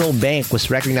year, Uno Bank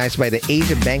was recognized by the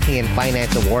Asia Banking and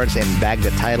Finance Awards and bagged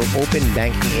the title Open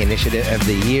Banking Initiative of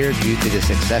the Year due to the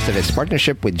success of its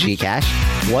partnership with GCash,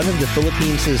 one of the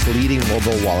Philippines' leading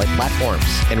mobile wallet platforms.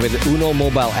 And with the Uno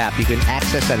mobile app, you can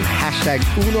access an hashtag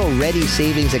Uno Ready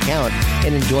savings account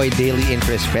and enjoy daily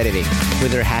interest crediting.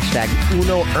 With their hashtag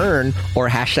Uno Earn or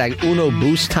hashtag Uno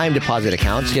Boost time deposit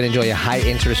accounts, you can enjoy a high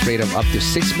interest rate of up to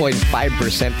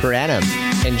 6.5% per annum.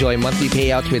 Enjoy monthly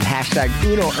payouts with hashtag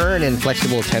Uno Earn and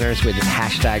flexible tenors with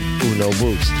hashtag Uno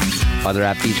Boost. Other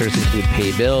app features include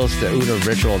pay bills, the Uno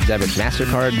Virtual Debit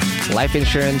MasterCard, life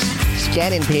insurance,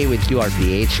 scan and pay with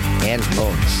QRPH, and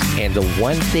phones. And the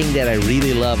one thing that I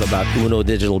really love about Uno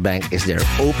Digital Bank is they're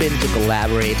open to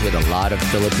collaborate with a lot of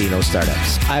Filipino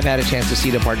startups. I've had a chance to see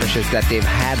the partnerships that they've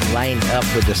had lined up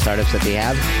with the startups that they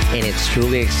have, and it's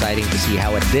truly exciting to see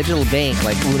how a digital bank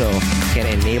like Uno can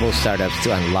enable startups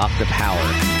to unlock the power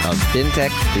of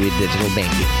fintech through digital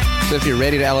banking. So if you're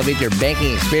ready to elevate your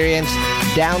banking experience,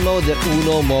 download the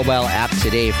Uno mobile app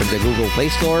today from the Google Play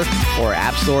Store or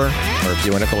App Store. Or if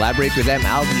you want to collaborate with them,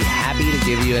 I'll be happy to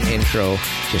give you an intro.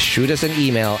 Just shoot us an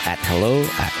email at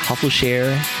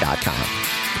hello@hustleshare.com.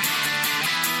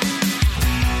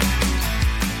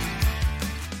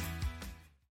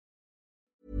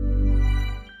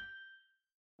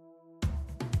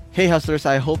 Hey hustlers,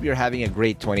 I hope you're having a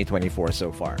great 2024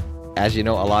 so far. As you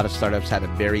know, a lot of startups had a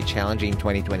very challenging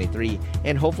 2023,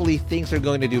 and hopefully things are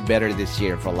going to do better this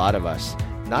year for a lot of us.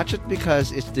 Not just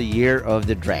because it's the year of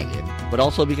the dragon, but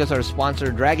also because our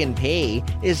sponsor Dragon Pay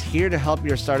is here to help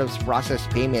your startups process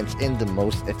payments in the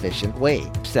most efficient way.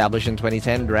 Established in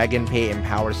 2010, Dragon Pay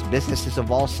empowers businesses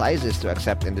of all sizes to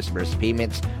accept and disburse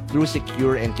payments through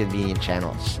secure and convenient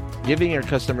channels, giving your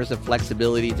customers the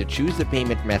flexibility to choose the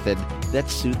payment method that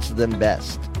suits them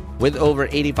best. With over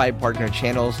 85 partner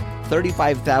channels,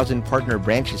 35,000 partner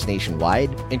branches nationwide,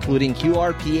 including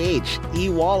QRPH,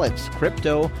 e-wallets,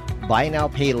 crypto, buy now,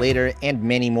 pay later, and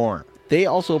many more. They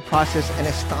also process an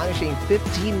astonishing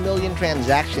 15 million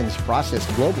transactions processed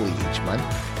globally each month.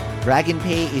 Dragon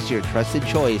Pay is your trusted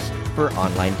choice for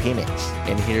online payments.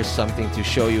 And here's something to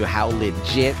show you how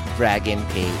legit Dragon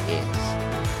Pay is.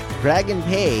 Dragon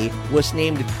Pay was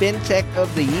named FinTech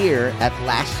of the Year at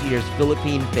last year's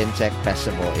Philippine FinTech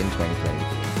Festival in 2020.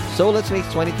 So let's make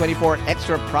 2024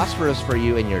 extra prosperous for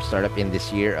you and your startup in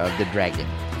this year of the dragon.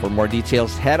 For more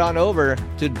details, head on over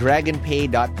to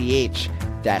dragonpay.ph.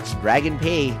 That's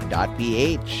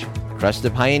dragonpay.ph. Trust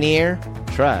the pioneer.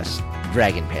 Trust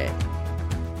Dragon Pay.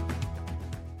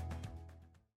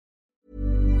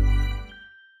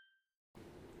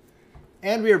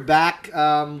 And we're back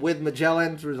with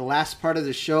Magellan through the last part of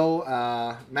the show.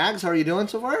 Mags, how are you doing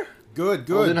so far? Good.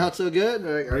 Holding out so good?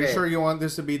 Are you sure you want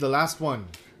this to be the last one?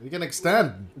 We can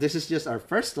extend. This is just our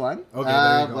first one. Okay,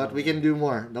 there you go. But we can do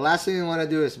more. The last thing we want to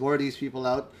do is bore these people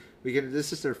out.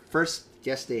 This is their first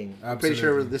guesting. Absolutely. I'm pretty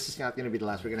sure this is not going to be the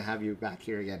last. We're going to have you back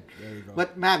here again. There you go.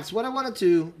 But Mags, what I wanted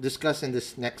to discuss in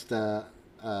this next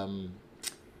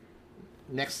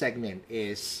segment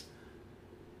is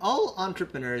all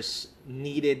entrepreneurs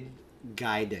needed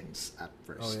guidance at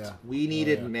first. Oh, yeah. We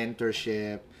needed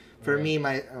mentorship. For me,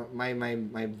 my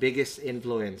biggest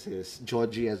influence is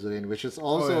Joji Azurin, which is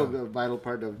also a vital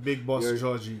part of Big Boss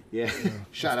Joji. Yeah,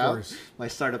 shout out my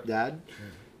startup dad.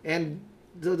 Yeah. And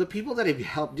the people that have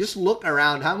helped, just look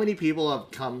around. How many people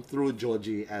have come through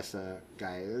Joji as a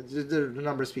guy? The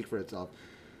numbers speak for itself.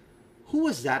 Who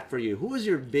was that for you? Who was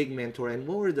your big mentor, and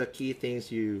what were the key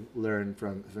things you learned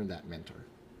from that mentor?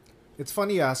 It's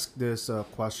funny you ask this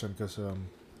question because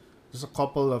just a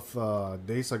couple of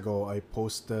days ago, I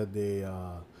posted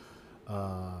an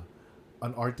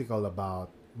article about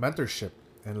mentorship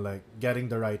and like getting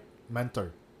the right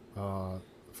mentor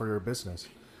for your business.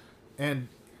 And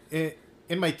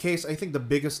in my case, I think the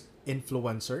biggest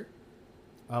influencer,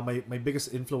 my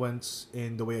biggest influence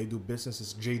in the way I do business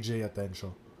is JJ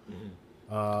Atencio,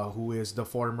 who is the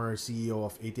former CEO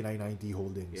of 8990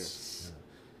 Holdings. Yes.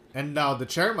 And now the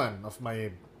chairman of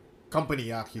my company,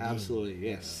 Akidin. Absolutely,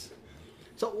 yes.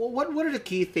 So what are the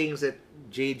key things that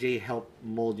JJ helped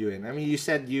mold you in? I mean, you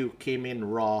said you came in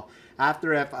raw.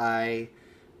 After FI,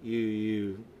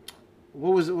 you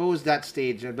what was that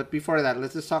stage? But before that,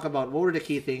 let's just talk about what were the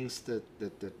key things that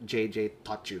JJ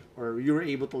taught you, or you were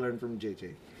able to learn from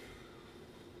JJ.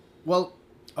 Well,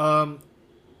 JJ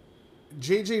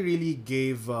really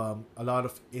gave a lot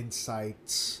of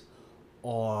insights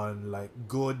on like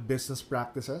good business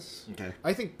practices. Okay.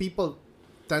 I think people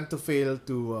tend to fail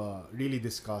to really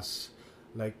discuss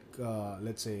like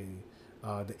let's say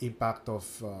the impact of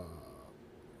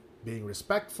being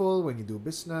respectful when you do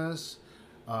business,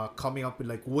 coming up with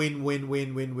like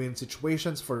win-win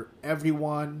situations for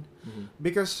everyone,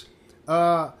 because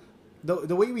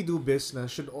the way we do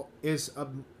business is a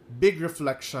big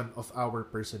reflection of our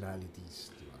personalities,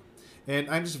 diba? And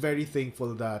I'm just very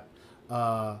thankful that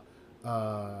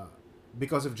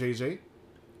because of JJ,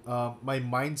 my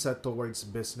mindset towards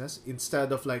business,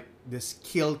 instead of like this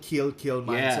kill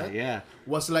mindset,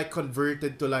 was like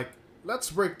converted to like,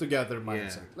 let's work together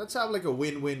mindset. Let's have like a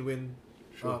win-win-win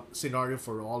scenario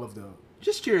for all of the...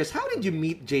 Just curious, how did you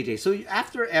meet JJ? So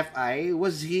after FI,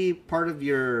 was he part of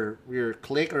your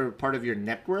clique or part of your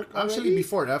network already? Actually,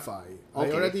 before FI.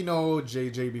 Okay. I already know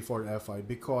JJ before FI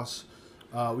because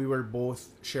we were both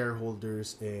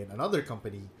shareholders in another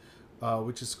company,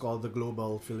 which is called the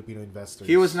Global Filipino Investors.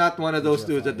 He was not one of those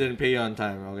dudes that didn't pay you on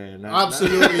time. Okay,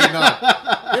 absolutely not.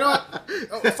 You know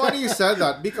what? Funny you said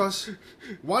that, because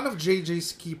one of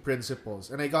JJ's key principles,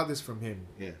 and I got this from him.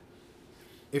 Yeah.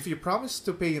 If you promise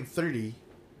to pay in 30,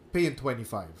 pay in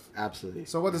 25. Absolutely.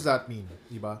 So what does that mean,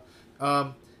 diba?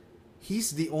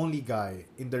 He's the only guy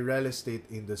in the real estate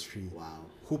industry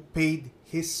who paid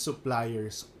his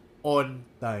suppliers on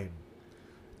time.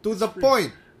 To the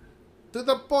point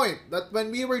that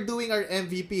when we were doing our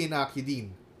MVP in Akidin,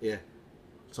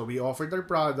 so we offered our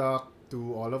product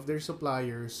to all of their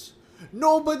suppliers.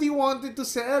 Nobody wanted to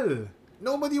sell.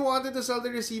 Nobody wanted to sell the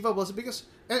receivables because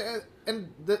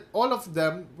all of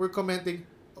them were commenting,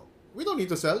 we don't need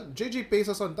to sell. JJ pays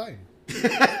us on time.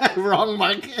 Wrong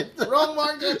market. Wrong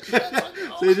market.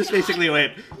 So you just basically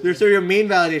wait. So your main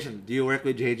validation, do you work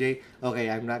with JJ? Okay,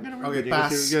 I'm not going to work with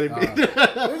JJ.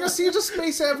 Pass. Because he just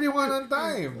pays everyone on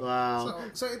time. Wow.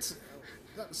 So it's...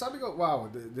 Sabi ko, wow,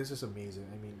 this is amazing.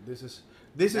 I mean, this is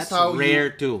how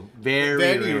rare too.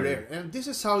 Very rare. And this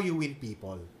is how you win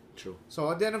people. True.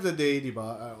 So at the end of the day,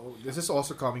 diba, this is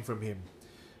also coming from him.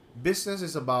 Business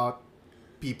is about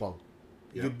people.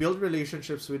 You build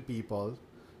relationships with people.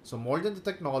 So more than the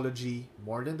technology,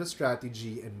 more than the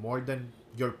strategy, and more than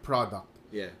your product.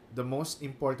 Yeah. The most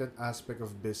important aspect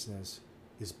of business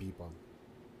is people.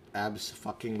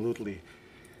 Abs-fucking-lutely.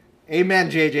 Amen,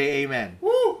 JJ. Amen.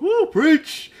 Woo! Woo!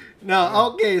 Preach!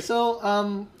 Now, okay, so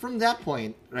from that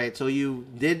point, right, so you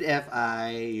did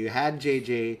FI, you had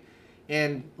JJ,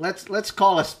 and let's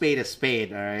call a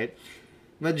spade, all right?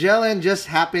 Magellan just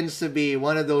happens to be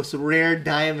one of those rare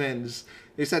diamonds.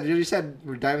 You said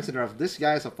we're diamonds in the rough. This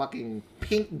guy is a fucking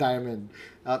pink diamond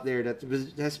out there that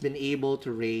has been able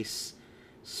to raise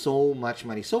so much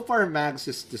money. So far, Mags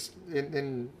is just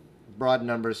in broad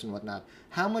numbers and whatnot.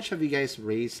 How much have you guys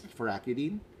raised for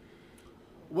Akidin?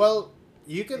 Well,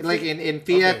 you can like in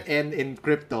fiat and in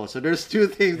crypto. So there's two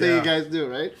things that you guys do,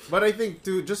 right? But I think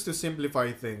just to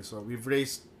simplify things, so we've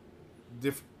raised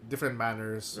different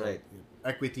manners, right?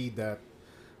 Equity, debt,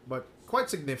 but quite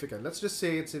significant. Let's just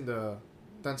say it's in the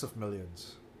tens of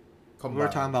millions. Combined.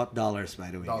 We're talking about dollars,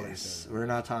 by the way. Dollars, yes. We're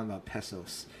not talking about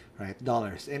pesos, right?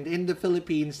 Dollars. And in the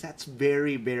Philippines, that's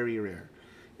very, very rare.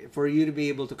 For you to be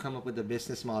able to come up with a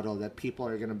business model that people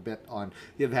are going to bet on.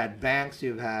 You've had banks,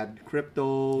 you've had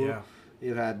crypto,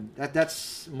 you've had...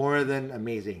 That's more than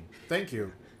amazing. Thank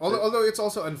you. Although it's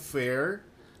also unfair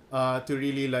to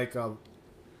really like... to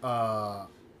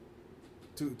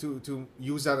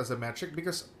use that as a metric,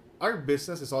 because our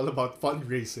business is all about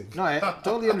fundraising. No, I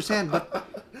totally understand. But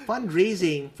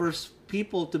fundraising for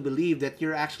people to believe that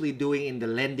you're actually doing in the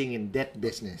lending and debt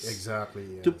business. Exactly.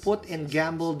 Yes, To put and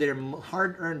gamble their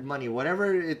hard-earned money,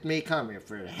 whatever it may come, if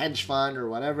for a hedge fund or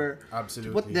whatever.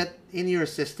 Absolutely. To put that in your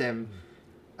system,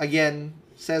 again,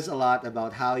 says a lot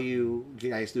about how you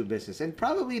guys do business. And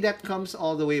probably that comes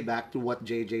all the way back to what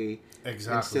JJ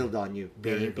instilled on you.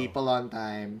 Paying people on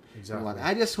time. Exactly. And what.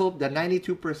 I just hope that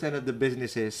 92% of the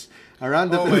businesses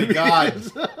around the Oh my God.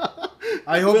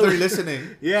 I hope they're listening.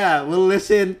 Yeah, we'll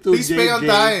listen to Please JJ. pay on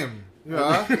time.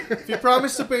 Diba? If you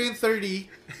promise to pay in 30,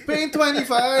 pay in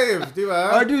 25.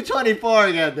 Diba? Or do 24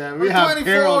 again then. We Or have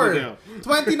payroll to do.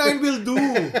 29 will do.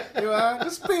 Diba?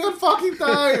 Just pay on fucking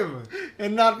time.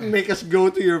 And not make us go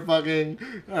to your fucking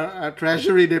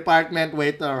treasury department,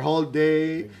 wait our whole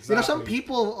day. You know, some Exactly.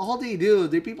 people, all they do,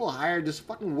 the people hired just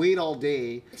fucking wait all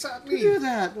day Exactly. to do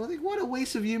that. Well, like, what a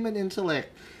waste of human intellect.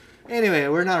 Anyway,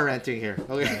 we're not ranting here.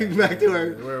 Okay, back to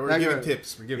our... We're back to giving our-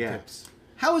 tips. We're giving Yeah. tips.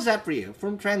 How was that for you?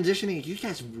 From transitioning, you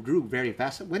guys grew very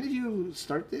fast. When did you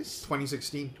start this?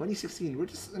 2016. 2016. We're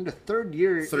just in the third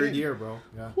year. Third in. year, bro.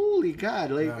 Yeah. Holy God!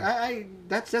 Like Yeah.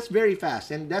 that's very fast,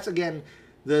 and that's again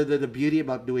the beauty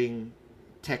about doing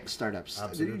tech startups.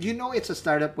 Absolutely. You know, it's a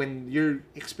startup when you're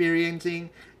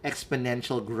experiencing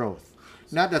exponential growth,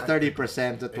 not the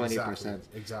 30% to 20%.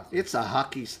 Exactly. It's a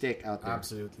hockey stick out there.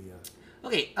 Absolutely, yeah.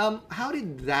 Okay. How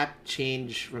did that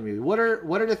change from you? What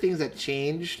are the things that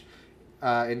changed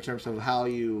in terms of how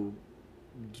you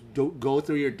go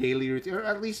through your daily routine, or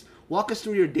at least walk us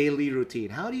through your daily routine?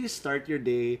 How do you start your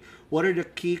day? What are the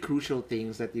key crucial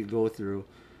things that you go through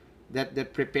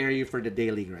that prepare you for the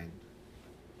daily grind?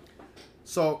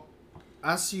 So,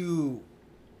 as you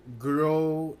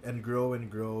grow and grow and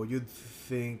grow, you'd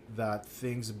think that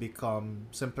things become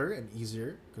simpler and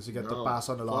easier because you get to pass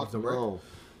on a lot of the work. No.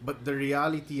 But the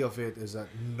reality of it is that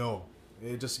no,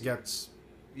 it just gets...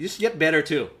 You just get better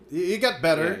too. You get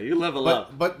better. Yeah, you level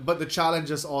but, up. But the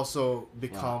challenges also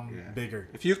become bigger.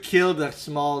 If you killed a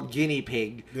small guinea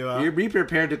pig, Yeah. you be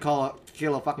prepared to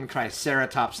kill a fucking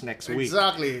triceratops next week.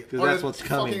 Exactly. 'Cause Or that's a what's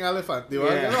coming. fucking elephant. Di ba?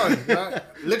 Yeah. Ganon, yeah.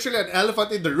 Literally an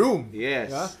elephant in the room.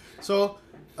 Yes. Yeah? So,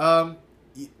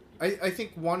 I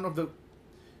think one of the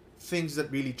things that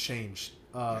really changed,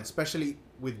 especially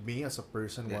with me as a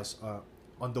person, was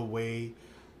on the way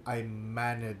I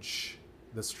manage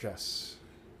the stress.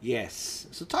 Yes.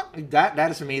 So that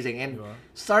is amazing. And Yeah.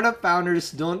 startup founders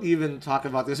don't even talk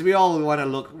about this. We all want to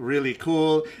look really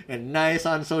cool and nice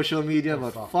on social media,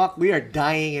 but fuck, we are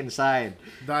dying inside.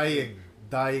 Dying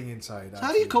inside. So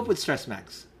how do you cope absolutely. with stress,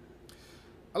 Max?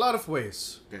 A lot of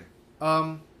ways. Okay.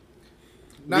 Natural-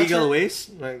 Legal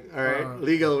ways? Like, all right,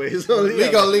 legal ways.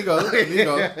 Legal.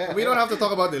 We don't have to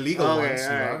talk about the legal Okay, ones.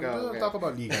 alright, We go, don't okay. talk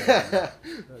about legal.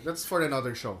 That's for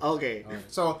another show. Okay.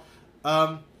 So,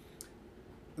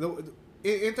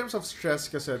 in terms of stress,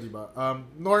 kasi, diba,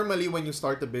 normally when you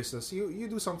start a business, you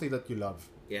do something that you love.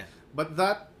 Yeah. But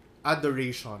that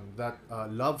adoration, that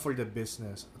love for the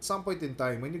business, at some point in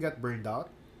time, when you get burned out,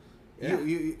 Yeah.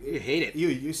 You hate it.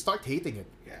 You start hating it.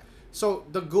 Yeah. So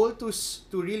the goal to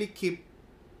really keep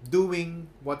doing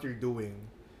what you're doing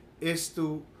is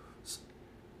to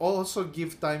also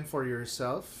give time for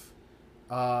yourself,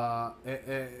 and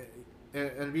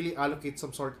really allocate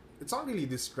some sort. It's not really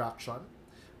distraction,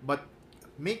 but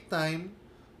make time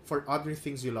for other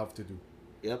things you love to do.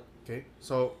 Yep. Okay,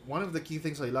 so one of the key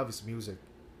things I love is music.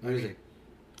 Music.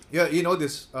 Yeah, you know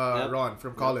this, Yep. Ron,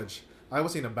 from college. I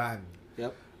was in a band.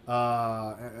 Yep.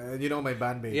 And you know my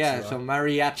bandmates. Yeah, diba? so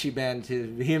mariachi band to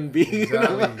him being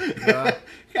Exactly. Yeah.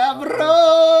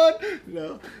 Cabron.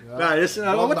 No. Yeah. No, just,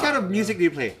 what kind of music do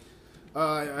you play?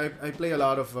 I play a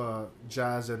lot of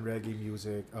jazz and reggae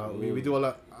music. We do a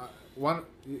lot.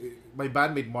 My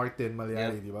bandmate Martin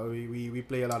Malayali, Yep. diba? We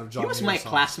play a lot of John He was Mayer my songs.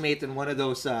 classmate in one of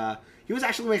those. He was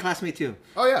actually my classmate too.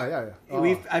 Oh yeah. Oh.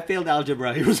 I failed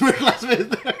algebra. He was my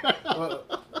classmate. Well,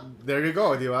 there you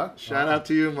go, diba? Shout out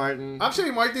to you, Martin. Actually,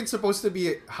 Martin's supposed to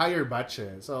be higher batch,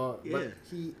 so Yeah. but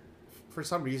he, for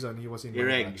some reason, he was in my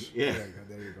Irreg, batch. yeah.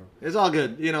 There you go. It's all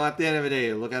good. You know, at the end of the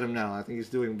day, look at him now. I think he's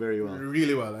doing very well.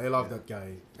 Really well. I love that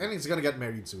guy, and he's gonna get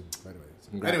married soon, by the way.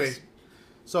 Congrats. Anyway,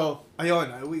 so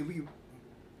ayon,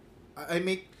 I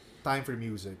make time for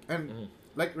music, and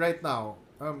like right now,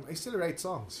 I still write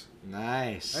songs.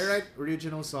 Nice. I write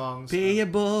original songs.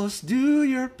 Payables, do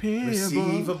your payables.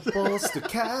 Receivables to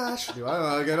cash. Di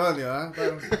ba? Ganon, di ba?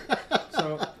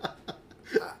 So,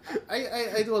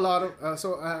 I do a lot of...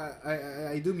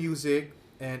 I do music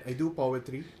and I do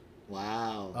poetry.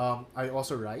 Wow. I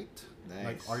also write.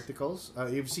 like articles.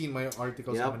 You've seen my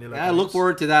articles Yep. on Manila I Times. look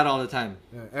forward to that all the time.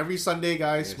 Yeah, every Sunday,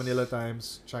 guys, Yes. Manila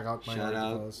Times. Check out my Shout out.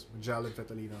 articles. Magellan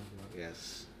Fetalino.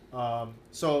 Yes.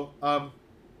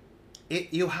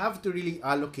 You have to really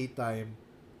allocate time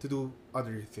to do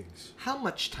other things. How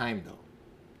much time though?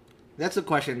 That's a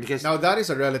question because Now that is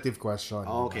a relative question.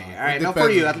 okay, It all right. Now for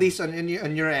depends you, on- at least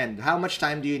on your end, how much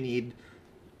time do you need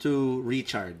to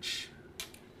recharge?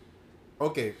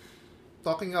 Okay,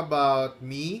 talking about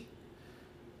me,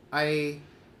 I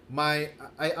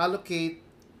allocate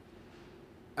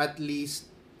at least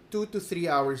 2 to 3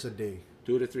 hours a day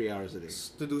 2 to 3 hours a day.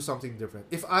 to do something different.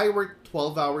 If I work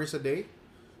 12 hours a day,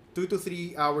 2 to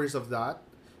 3 hours of that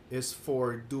is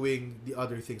for doing the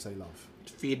other things I love.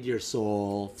 Feed your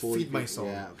soul. Feed my soul.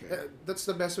 Yeah, okay. That's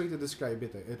the best way to describe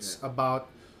it. It's about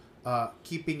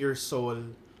keeping your soul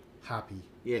happy.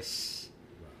 Yes.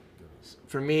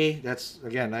 For me, that's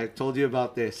again. I told you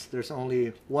about this. There's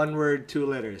only one word, 2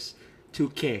 letters.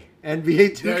 2K.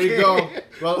 NBA 2K. There you go.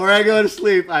 Well, Or I go to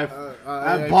sleep. I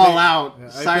ball out.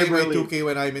 I play my Cyberly. 2K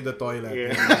when I'm in the toilet.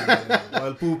 Yeah.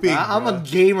 While pooping. I'm a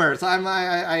gamer, so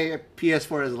I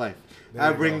PS4 is life. There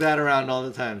I you bring go. that around all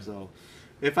the time. So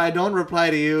if I don't reply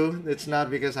to you, it's not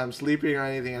because I'm sleeping or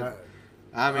anything.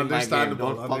 I'm in my game.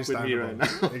 Don't fuck with me right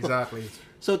now. Exactly.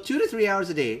 So 2 to 3 hours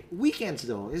a day. Weekends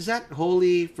though, is that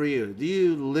wholly for you? Do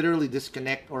you literally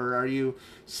disconnect, or are you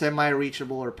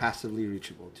semi-reachable or passively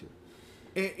reachable too?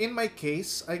 In my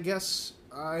case, I guess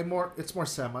it's more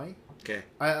semi. Okay.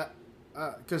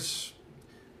 Because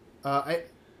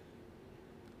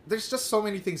there's just so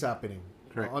many things happening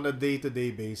Correct. on a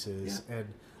day-to-day basis, and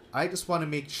I just want to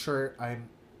make sure I'm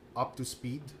up to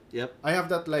speed. Yep. I have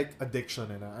that like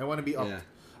addiction, and I want to be up. Yeah.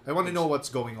 I want to know what's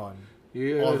going on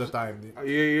all the time.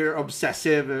 You're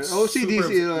obsessive. OCD.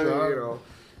 Super- you know.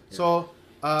 So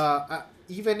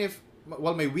even if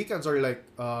my weekends are like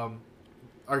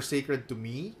are sacred to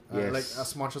me, Yes. like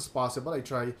as much as possible, I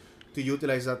try to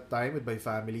utilize that time with my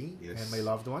family Yes. and my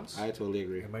loved ones I totally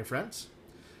agree. and my friends.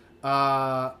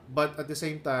 But at the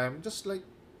same time, just like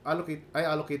I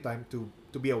allocate time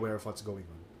to be aware of what's going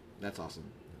on. That's awesome.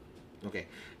 Okay.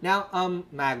 Now,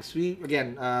 Mags,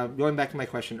 going back to my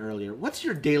question earlier, what's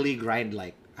your daily grind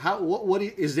like? Are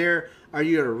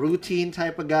you a routine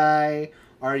type of guy?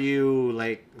 Are you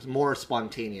like more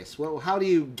spontaneous? Well, how do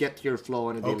you get your flow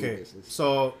on a daily Okay, basis?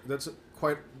 so that's a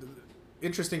quite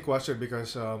interesting question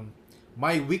because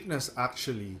my weakness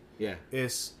actually Yeah.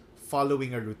 is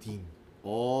following a routine.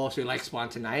 Oh, so you like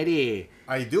spontaneity.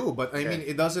 I do, but I Okay. mean,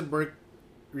 it doesn't work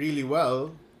really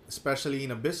well, especially in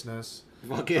a business.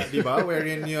 Okay. Diba?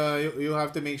 Wherein you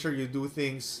have to make sure you do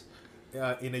things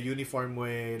in a uniform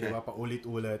way, Okay. diba?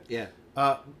 Paulit-ulit. Yeah.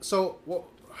 So,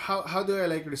 how do I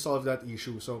like resolve that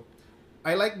issue? So,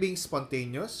 I like being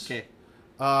spontaneous. Okay.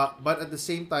 But at the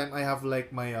same time, I have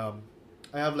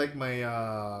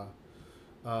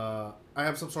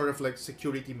some sort of like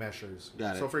security measures.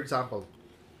 Got it. So, for example,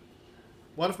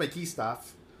 one of my key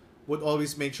staff would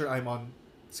always make sure I'm on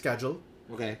schedule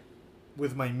Okay.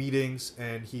 with my meetings,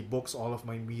 and he books all of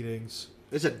my meetings.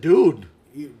 It's a dude.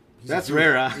 He's That's a dude.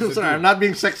 rare. He's a Sorry, dude. I'm not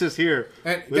being sexist here.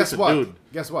 And but guess it's a what? dude.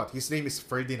 Guess what? His name is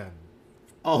Ferdinand.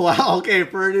 Oh wow. Okay,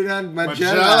 Ferdinand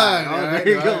Magellan. Magellan, Oh, right, there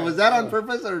you go. right. Was that on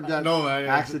purpose or just No,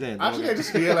 accident? Actually, Okay. I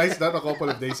just realized that a couple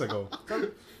of days ago.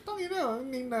 Tangina, ang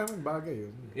name namin bagay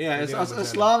yun. Yeah, as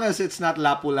Ferdinand long as it's not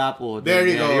lapu-lapu. There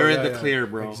you then, go. You're in Yeah, the yeah. clear,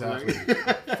 bro. Exactly.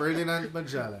 Ferdinand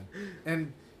Magellan.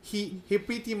 And he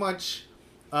pretty much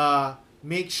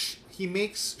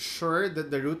makes sure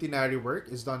that the routinary work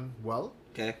is done well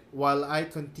Okay. while I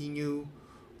continue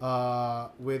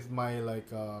with my like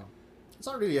it's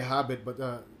not really a habit, but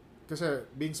because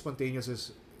being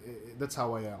spontaneous that's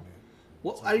how I am.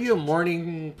 Well, are you a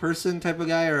morning person type of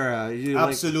guy, or you like?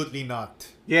 Absolutely not.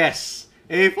 Yes.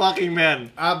 Hey, fucking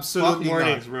man. Absolutely Fuck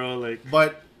mornings, not. bro. Like.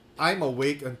 But I'm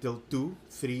awake until 2,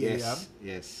 3 a.m. Yes.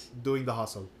 Yes. doing the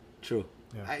hustle. True.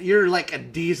 Yeah. You're like a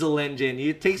diesel engine.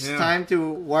 It takes Yeah. time to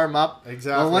warm up.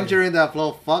 Exactly. But once you're in that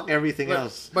flow, fuck everything But,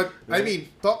 else. but I Right? mean,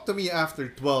 talk to me after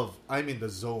 12. I'm in the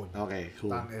zone. Okay,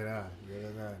 cool. Tangina,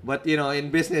 ganun. But you know, in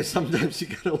business, sometimes you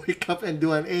gotta wake up and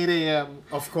do an 8 a.m.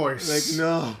 Of course. Like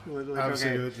no, like,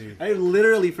 Absolutely. Okay. I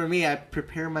literally, for me, I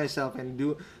prepare myself and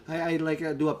do. I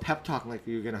do a pep talk like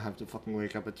you're gonna have to fucking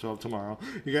wake up at 12 tomorrow.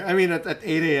 I mean, at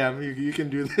 8 a.m. You can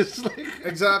do this. Like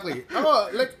Exactly.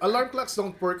 Like alarm clocks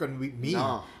don't work on me.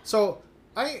 No. So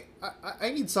I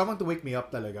need someone to wake me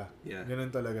up talaga. Yeah.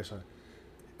 Ganun talaga siya.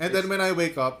 And then when I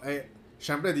wake up,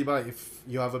 syempre, di ba, if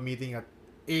you have a meeting at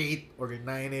 8 or 9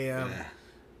 a.m., Yeah.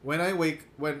 when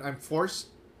I'm forced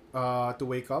to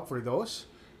wake up for those,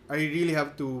 I really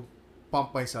have to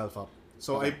pump myself up.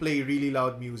 So I play really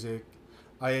loud music.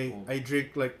 I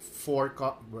drink like 4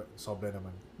 cups. Sobra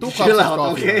naman. 2 cups Chill of out,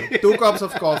 coffee. okay? 2 cups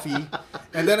of coffee.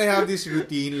 And then I have this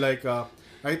routine like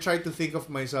I try to think of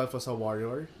myself as a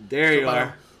warrior. There you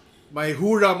are. My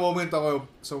hurrah moment ako.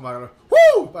 So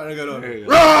woo! Parang gano'n. There you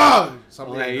go. Rah!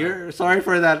 Something Okay, like that. you're sorry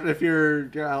for that. If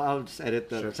I'll just edit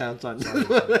the sounds on.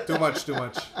 Too much.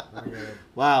 Okay.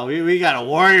 Wow, we got a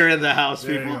warrior in the house,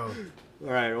 There people. you go.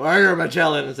 All right, Warrior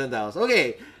Magellan is in the house.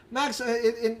 Okay, Max,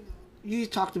 you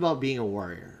talked about being a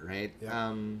warrior, right?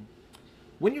 Yeah.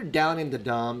 When you're down in the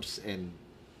dumps and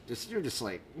you're just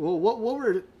like, well, what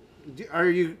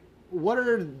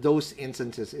are those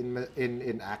instances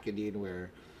in Academe where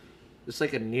it's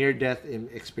like a near-death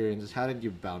experience? How did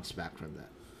you bounce back from that?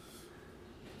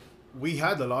 We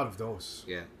had a lot of those.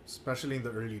 Yeah. Especially in the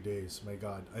early days. My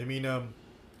God. I mean,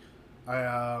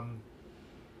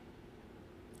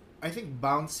 I think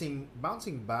bouncing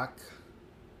back,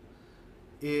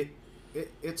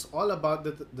 it's all about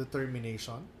the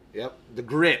determination, Yep. The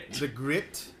grit. the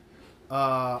grit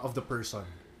of the person.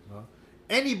 No?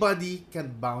 Anybody can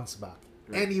bounce back.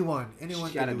 Right. Anyone You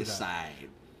can gotta do that. decide.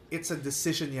 It's a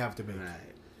decision you have to make.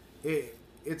 Right.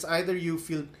 It's either you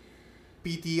feel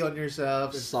pity on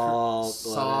yourself, and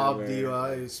Sob,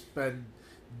 whatever. you spend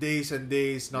days and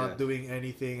days not Yeah. doing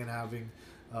anything and having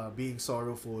being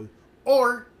sorrowful,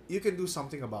 or you can do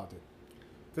something about it.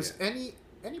 Because any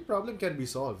problem can be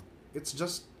solved. It's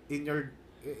just in your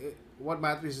what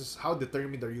matters is how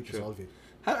determined are you to solve it.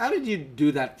 How did you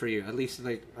do that for you? At least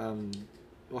like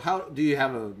how do you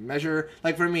have a measure?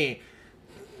 Like for me,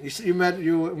 you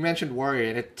mentioned warrior,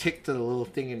 and it ticked to the little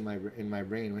thing in my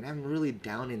brain. When I'm really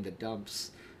down in the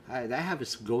dumps, I have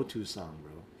this go-to song,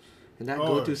 bro. And that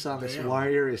go-to song is damn.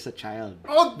 "Warrior is a Child"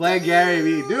 Oh, by damn. Gary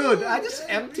Vee. Dude, I just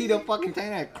empty the fucking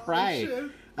tank. I cry.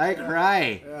 shit. I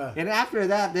cry. Yeah. And after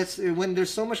that, that's when there's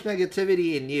so much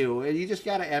negativity in you, and you just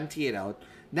gotta empty it out.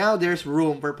 Now there's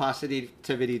room for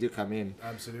positivity to come in.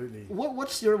 Absolutely.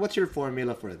 What's your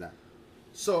formula for that?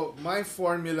 So my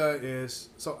formula is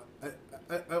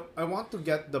I want to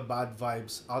get the bad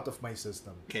vibes out of my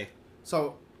system. Okay.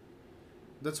 So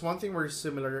that's one thing we're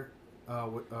similar.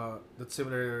 That's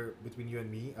similar between you and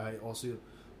me. I also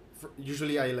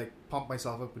usually I like pump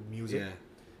myself up with music. Yeah.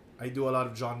 I do a lot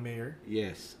of John Mayer.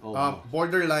 Yes. Oh.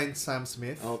 Borderline Sam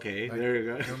Smith. Okay, Like, there you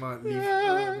go. yung mga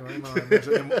yung mga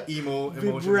medyo emo,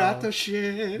 emotional. Vibrato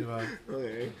shit. Diba?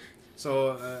 Okay.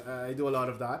 So I do a lot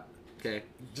of that. Okay.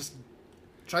 Just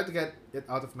try to get it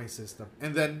out of my system,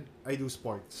 and then I do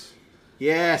sports.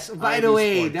 Yes. By I the do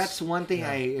way, sports. that's one thing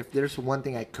Yeah. if there's one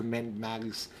thing I commend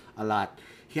Mags a lot,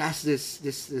 he has this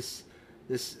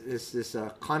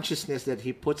consciousness that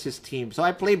he puts his team. So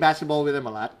I play basketball with him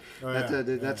a lot. Oh,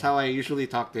 That's how I usually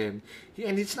talk to him.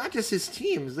 And it's not just his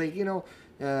teams. Like,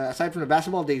 aside from the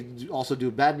basketball, they also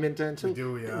do badminton. So We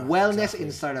do, yeah, wellness exactly.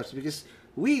 in startups, because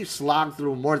we slog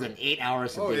through more than 8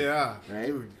 hours a Oh day. yeah, Right?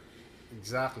 dude.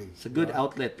 Exactly. It's a good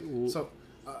outlet. So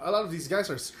a lot of these guys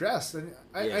are stressed, and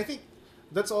I think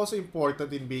that's also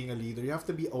important in being a leader. You have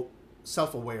to be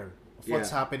self-aware of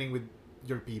what's Yeah. happening with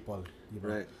your people.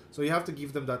 Right. So you have to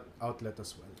give them that outlet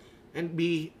as well. And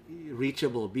be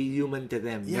reachable, be human to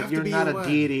them. You Like, have to you're be not human. a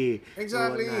deity. or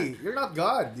Exactly. whatnot. You're not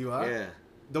God, you are. Yeah,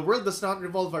 The world does not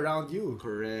revolve around you.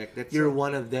 correct. That you're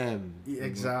one of them.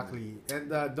 Exactly.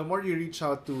 And the more you reach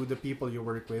out to the people you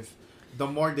work with, the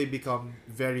more they become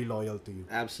very loyal to you.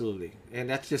 Absolutely. And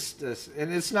that's just, and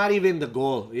it's not even the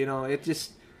goal.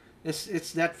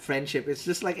 It's that friendship. It's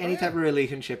just like any type of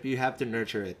relationship. You have to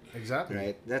nurture it. Exactly.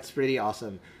 Right. That's pretty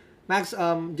awesome. Max,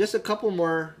 just a couple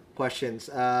more questions.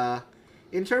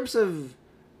 In terms of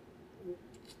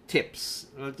tips,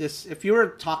 just if you were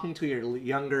talking to your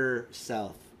younger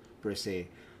self per se,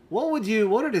 what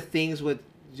are the things would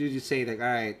you say, like, all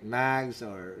right, Mags,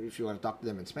 or if you want to talk to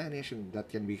them in Spanish, and that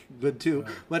can be good too.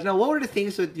 But now, what were the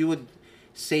things that you would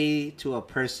say to a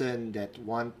person that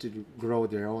want to grow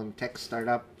their own tech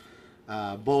startup,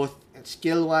 both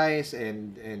skill wise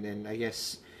and I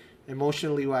guess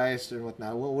emotionally wise and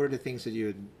whatnot? What were the things that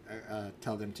you would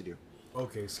tell them to do?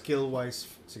 Okay, skill-wise,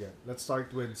 sige, let's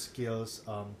start with skills.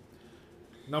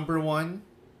 Number one,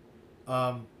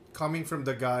 coming from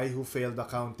the guy who failed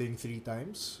accounting 3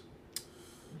 times,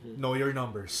 know your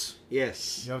numbers.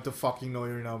 Yes. You have to fucking know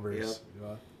your numbers.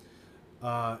 Yep.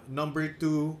 Diba? Number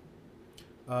 2,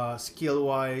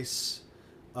 skill-wise,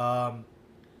 learn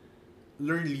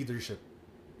leadership.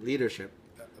 Leadership.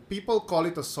 People call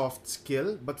it a soft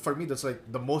skill, but for me, that's like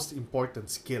the most important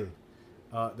skill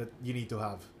that you need to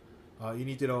have. You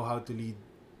need to know how to lead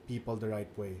people the right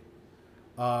way.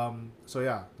 So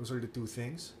yeah, those are the 2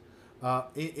 things.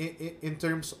 In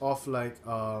terms of like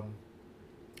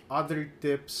other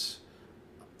tips,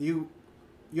 you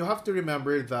have to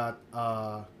remember that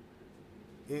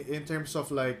in terms of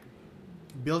like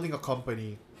building a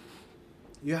company,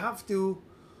 you have to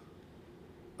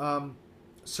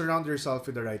surround yourself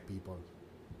with the right people.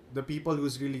 The people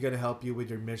who's really gonna help you with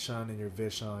your mission and your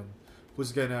vision,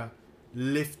 who's gonna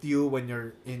lift you when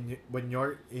you're in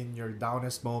your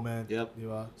downest moment. Yep.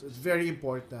 Diba? So it's very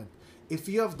important. If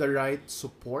you have the right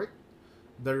support,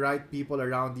 the right people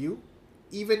around you,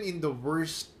 even in the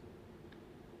worst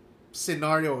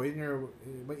scenario,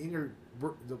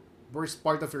 the worst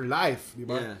part of your life,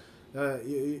 diba?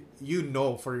 You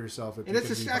know for yourself. And it's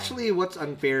just actually what's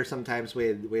unfair sometimes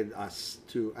with us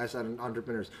too as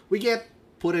entrepreneurs. We get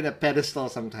put in a pedestal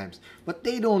sometimes, but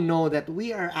they don't know that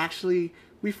we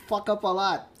fuck up a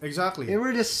lot. Exactly. And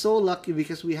we're just so lucky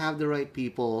because we have the right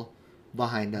people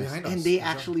behind us. And they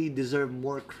actually deserve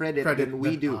more credit than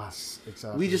we do. Us.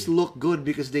 Exactly. We just look good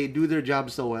because they do their job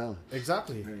so well.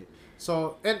 Exactly. Right.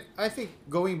 So, and I think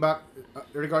going back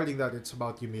regarding that, it's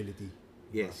about humility.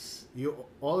 Yes. You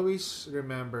always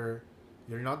remember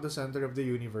you're not the center of the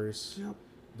universe. Yep.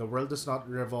 The world does not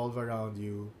revolve around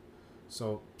you.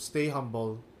 So stay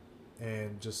humble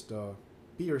and just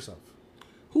be yourself.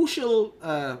 Who shall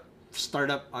start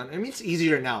up on? I mean, it's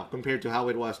easier now compared to how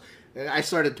it was. I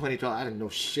started 2012. I didn't know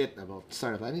shit about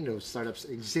startups. I didn't know startups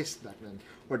exist back then,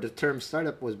 or the term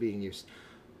startup was being used.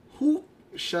 Who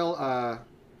shall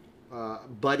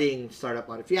budding startup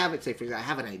on? If you have it, say for example, I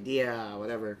have an idea,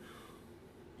 whatever.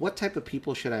 What type of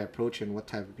people should I approach, and what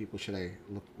type of people should I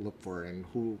look for, and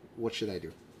what should I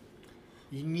do?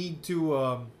 You need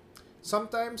to.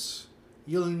 Sometimes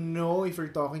you'll know if you're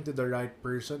talking to the right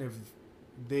person if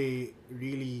they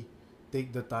really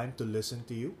take the time to listen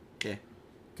to you. Okay.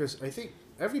 Because I think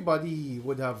everybody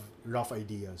would have rough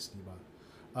ideas,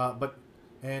 diba?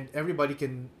 And everybody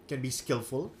can be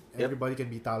skillful. Yep. Everybody can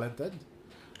be talented.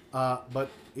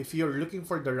 But if you're looking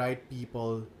for the right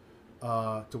people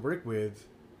to work with,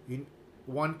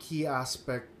 one key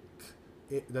aspect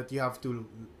that you have to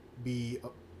be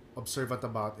observant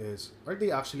about is, are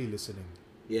they actually listening?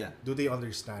 Yeah. Do they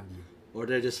understand you? Or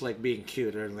they're just like being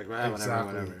cute or like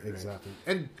whatever. Exactly.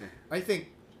 And I think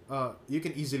you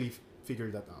can easily figure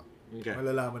that out. Okay.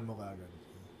 Malalaman mo kaagad.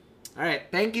 All right.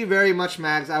 Thank you very much,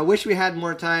 Mags. I wish we had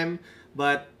more time,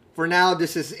 but for now,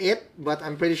 this is it. But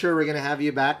I'm pretty sure we're going to have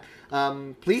you back.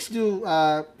 Please do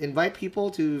invite people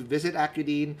to visit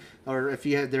Accudine, or if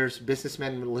there's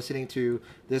businessmen listening to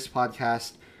this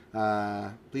podcast,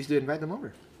 please do invite them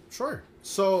over. Sure.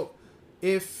 So,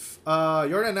 if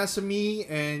you're an SME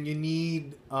and you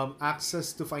need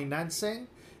access to financing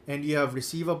and you have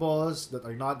receivables that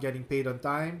are not getting paid on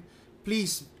time,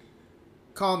 please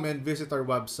come and visit our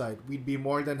website. We'd be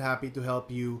more than happy to help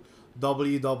you.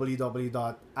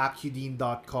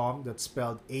 www.accudine.com. That's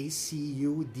spelled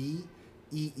ACUDEEN.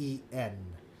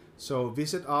 So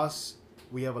visit us.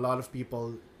 We have a lot of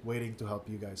people waiting to help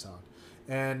you guys out.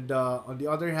 And on the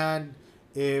other hand,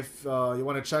 if you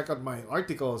want to check out my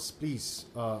articles, please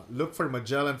look for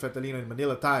Magellan Fetalino in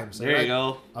Manila Times. There you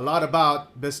go. A lot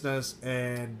about business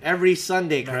and every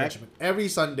Sunday, management. correct? Every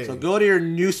Sunday. So go to your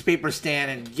newspaper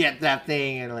stand and get that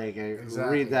thing and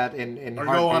read that in or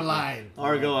go online.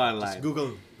 Or go online. Just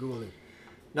Google it.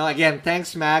 No, again,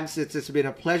 thanks, Mags. It's been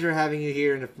a pleasure having you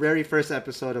here in the very first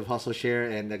episode of Hustle Share.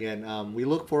 And again, we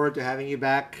look forward to having you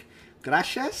back.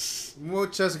 Gracias.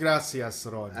 Muchas gracias,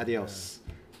 Ron. Adios.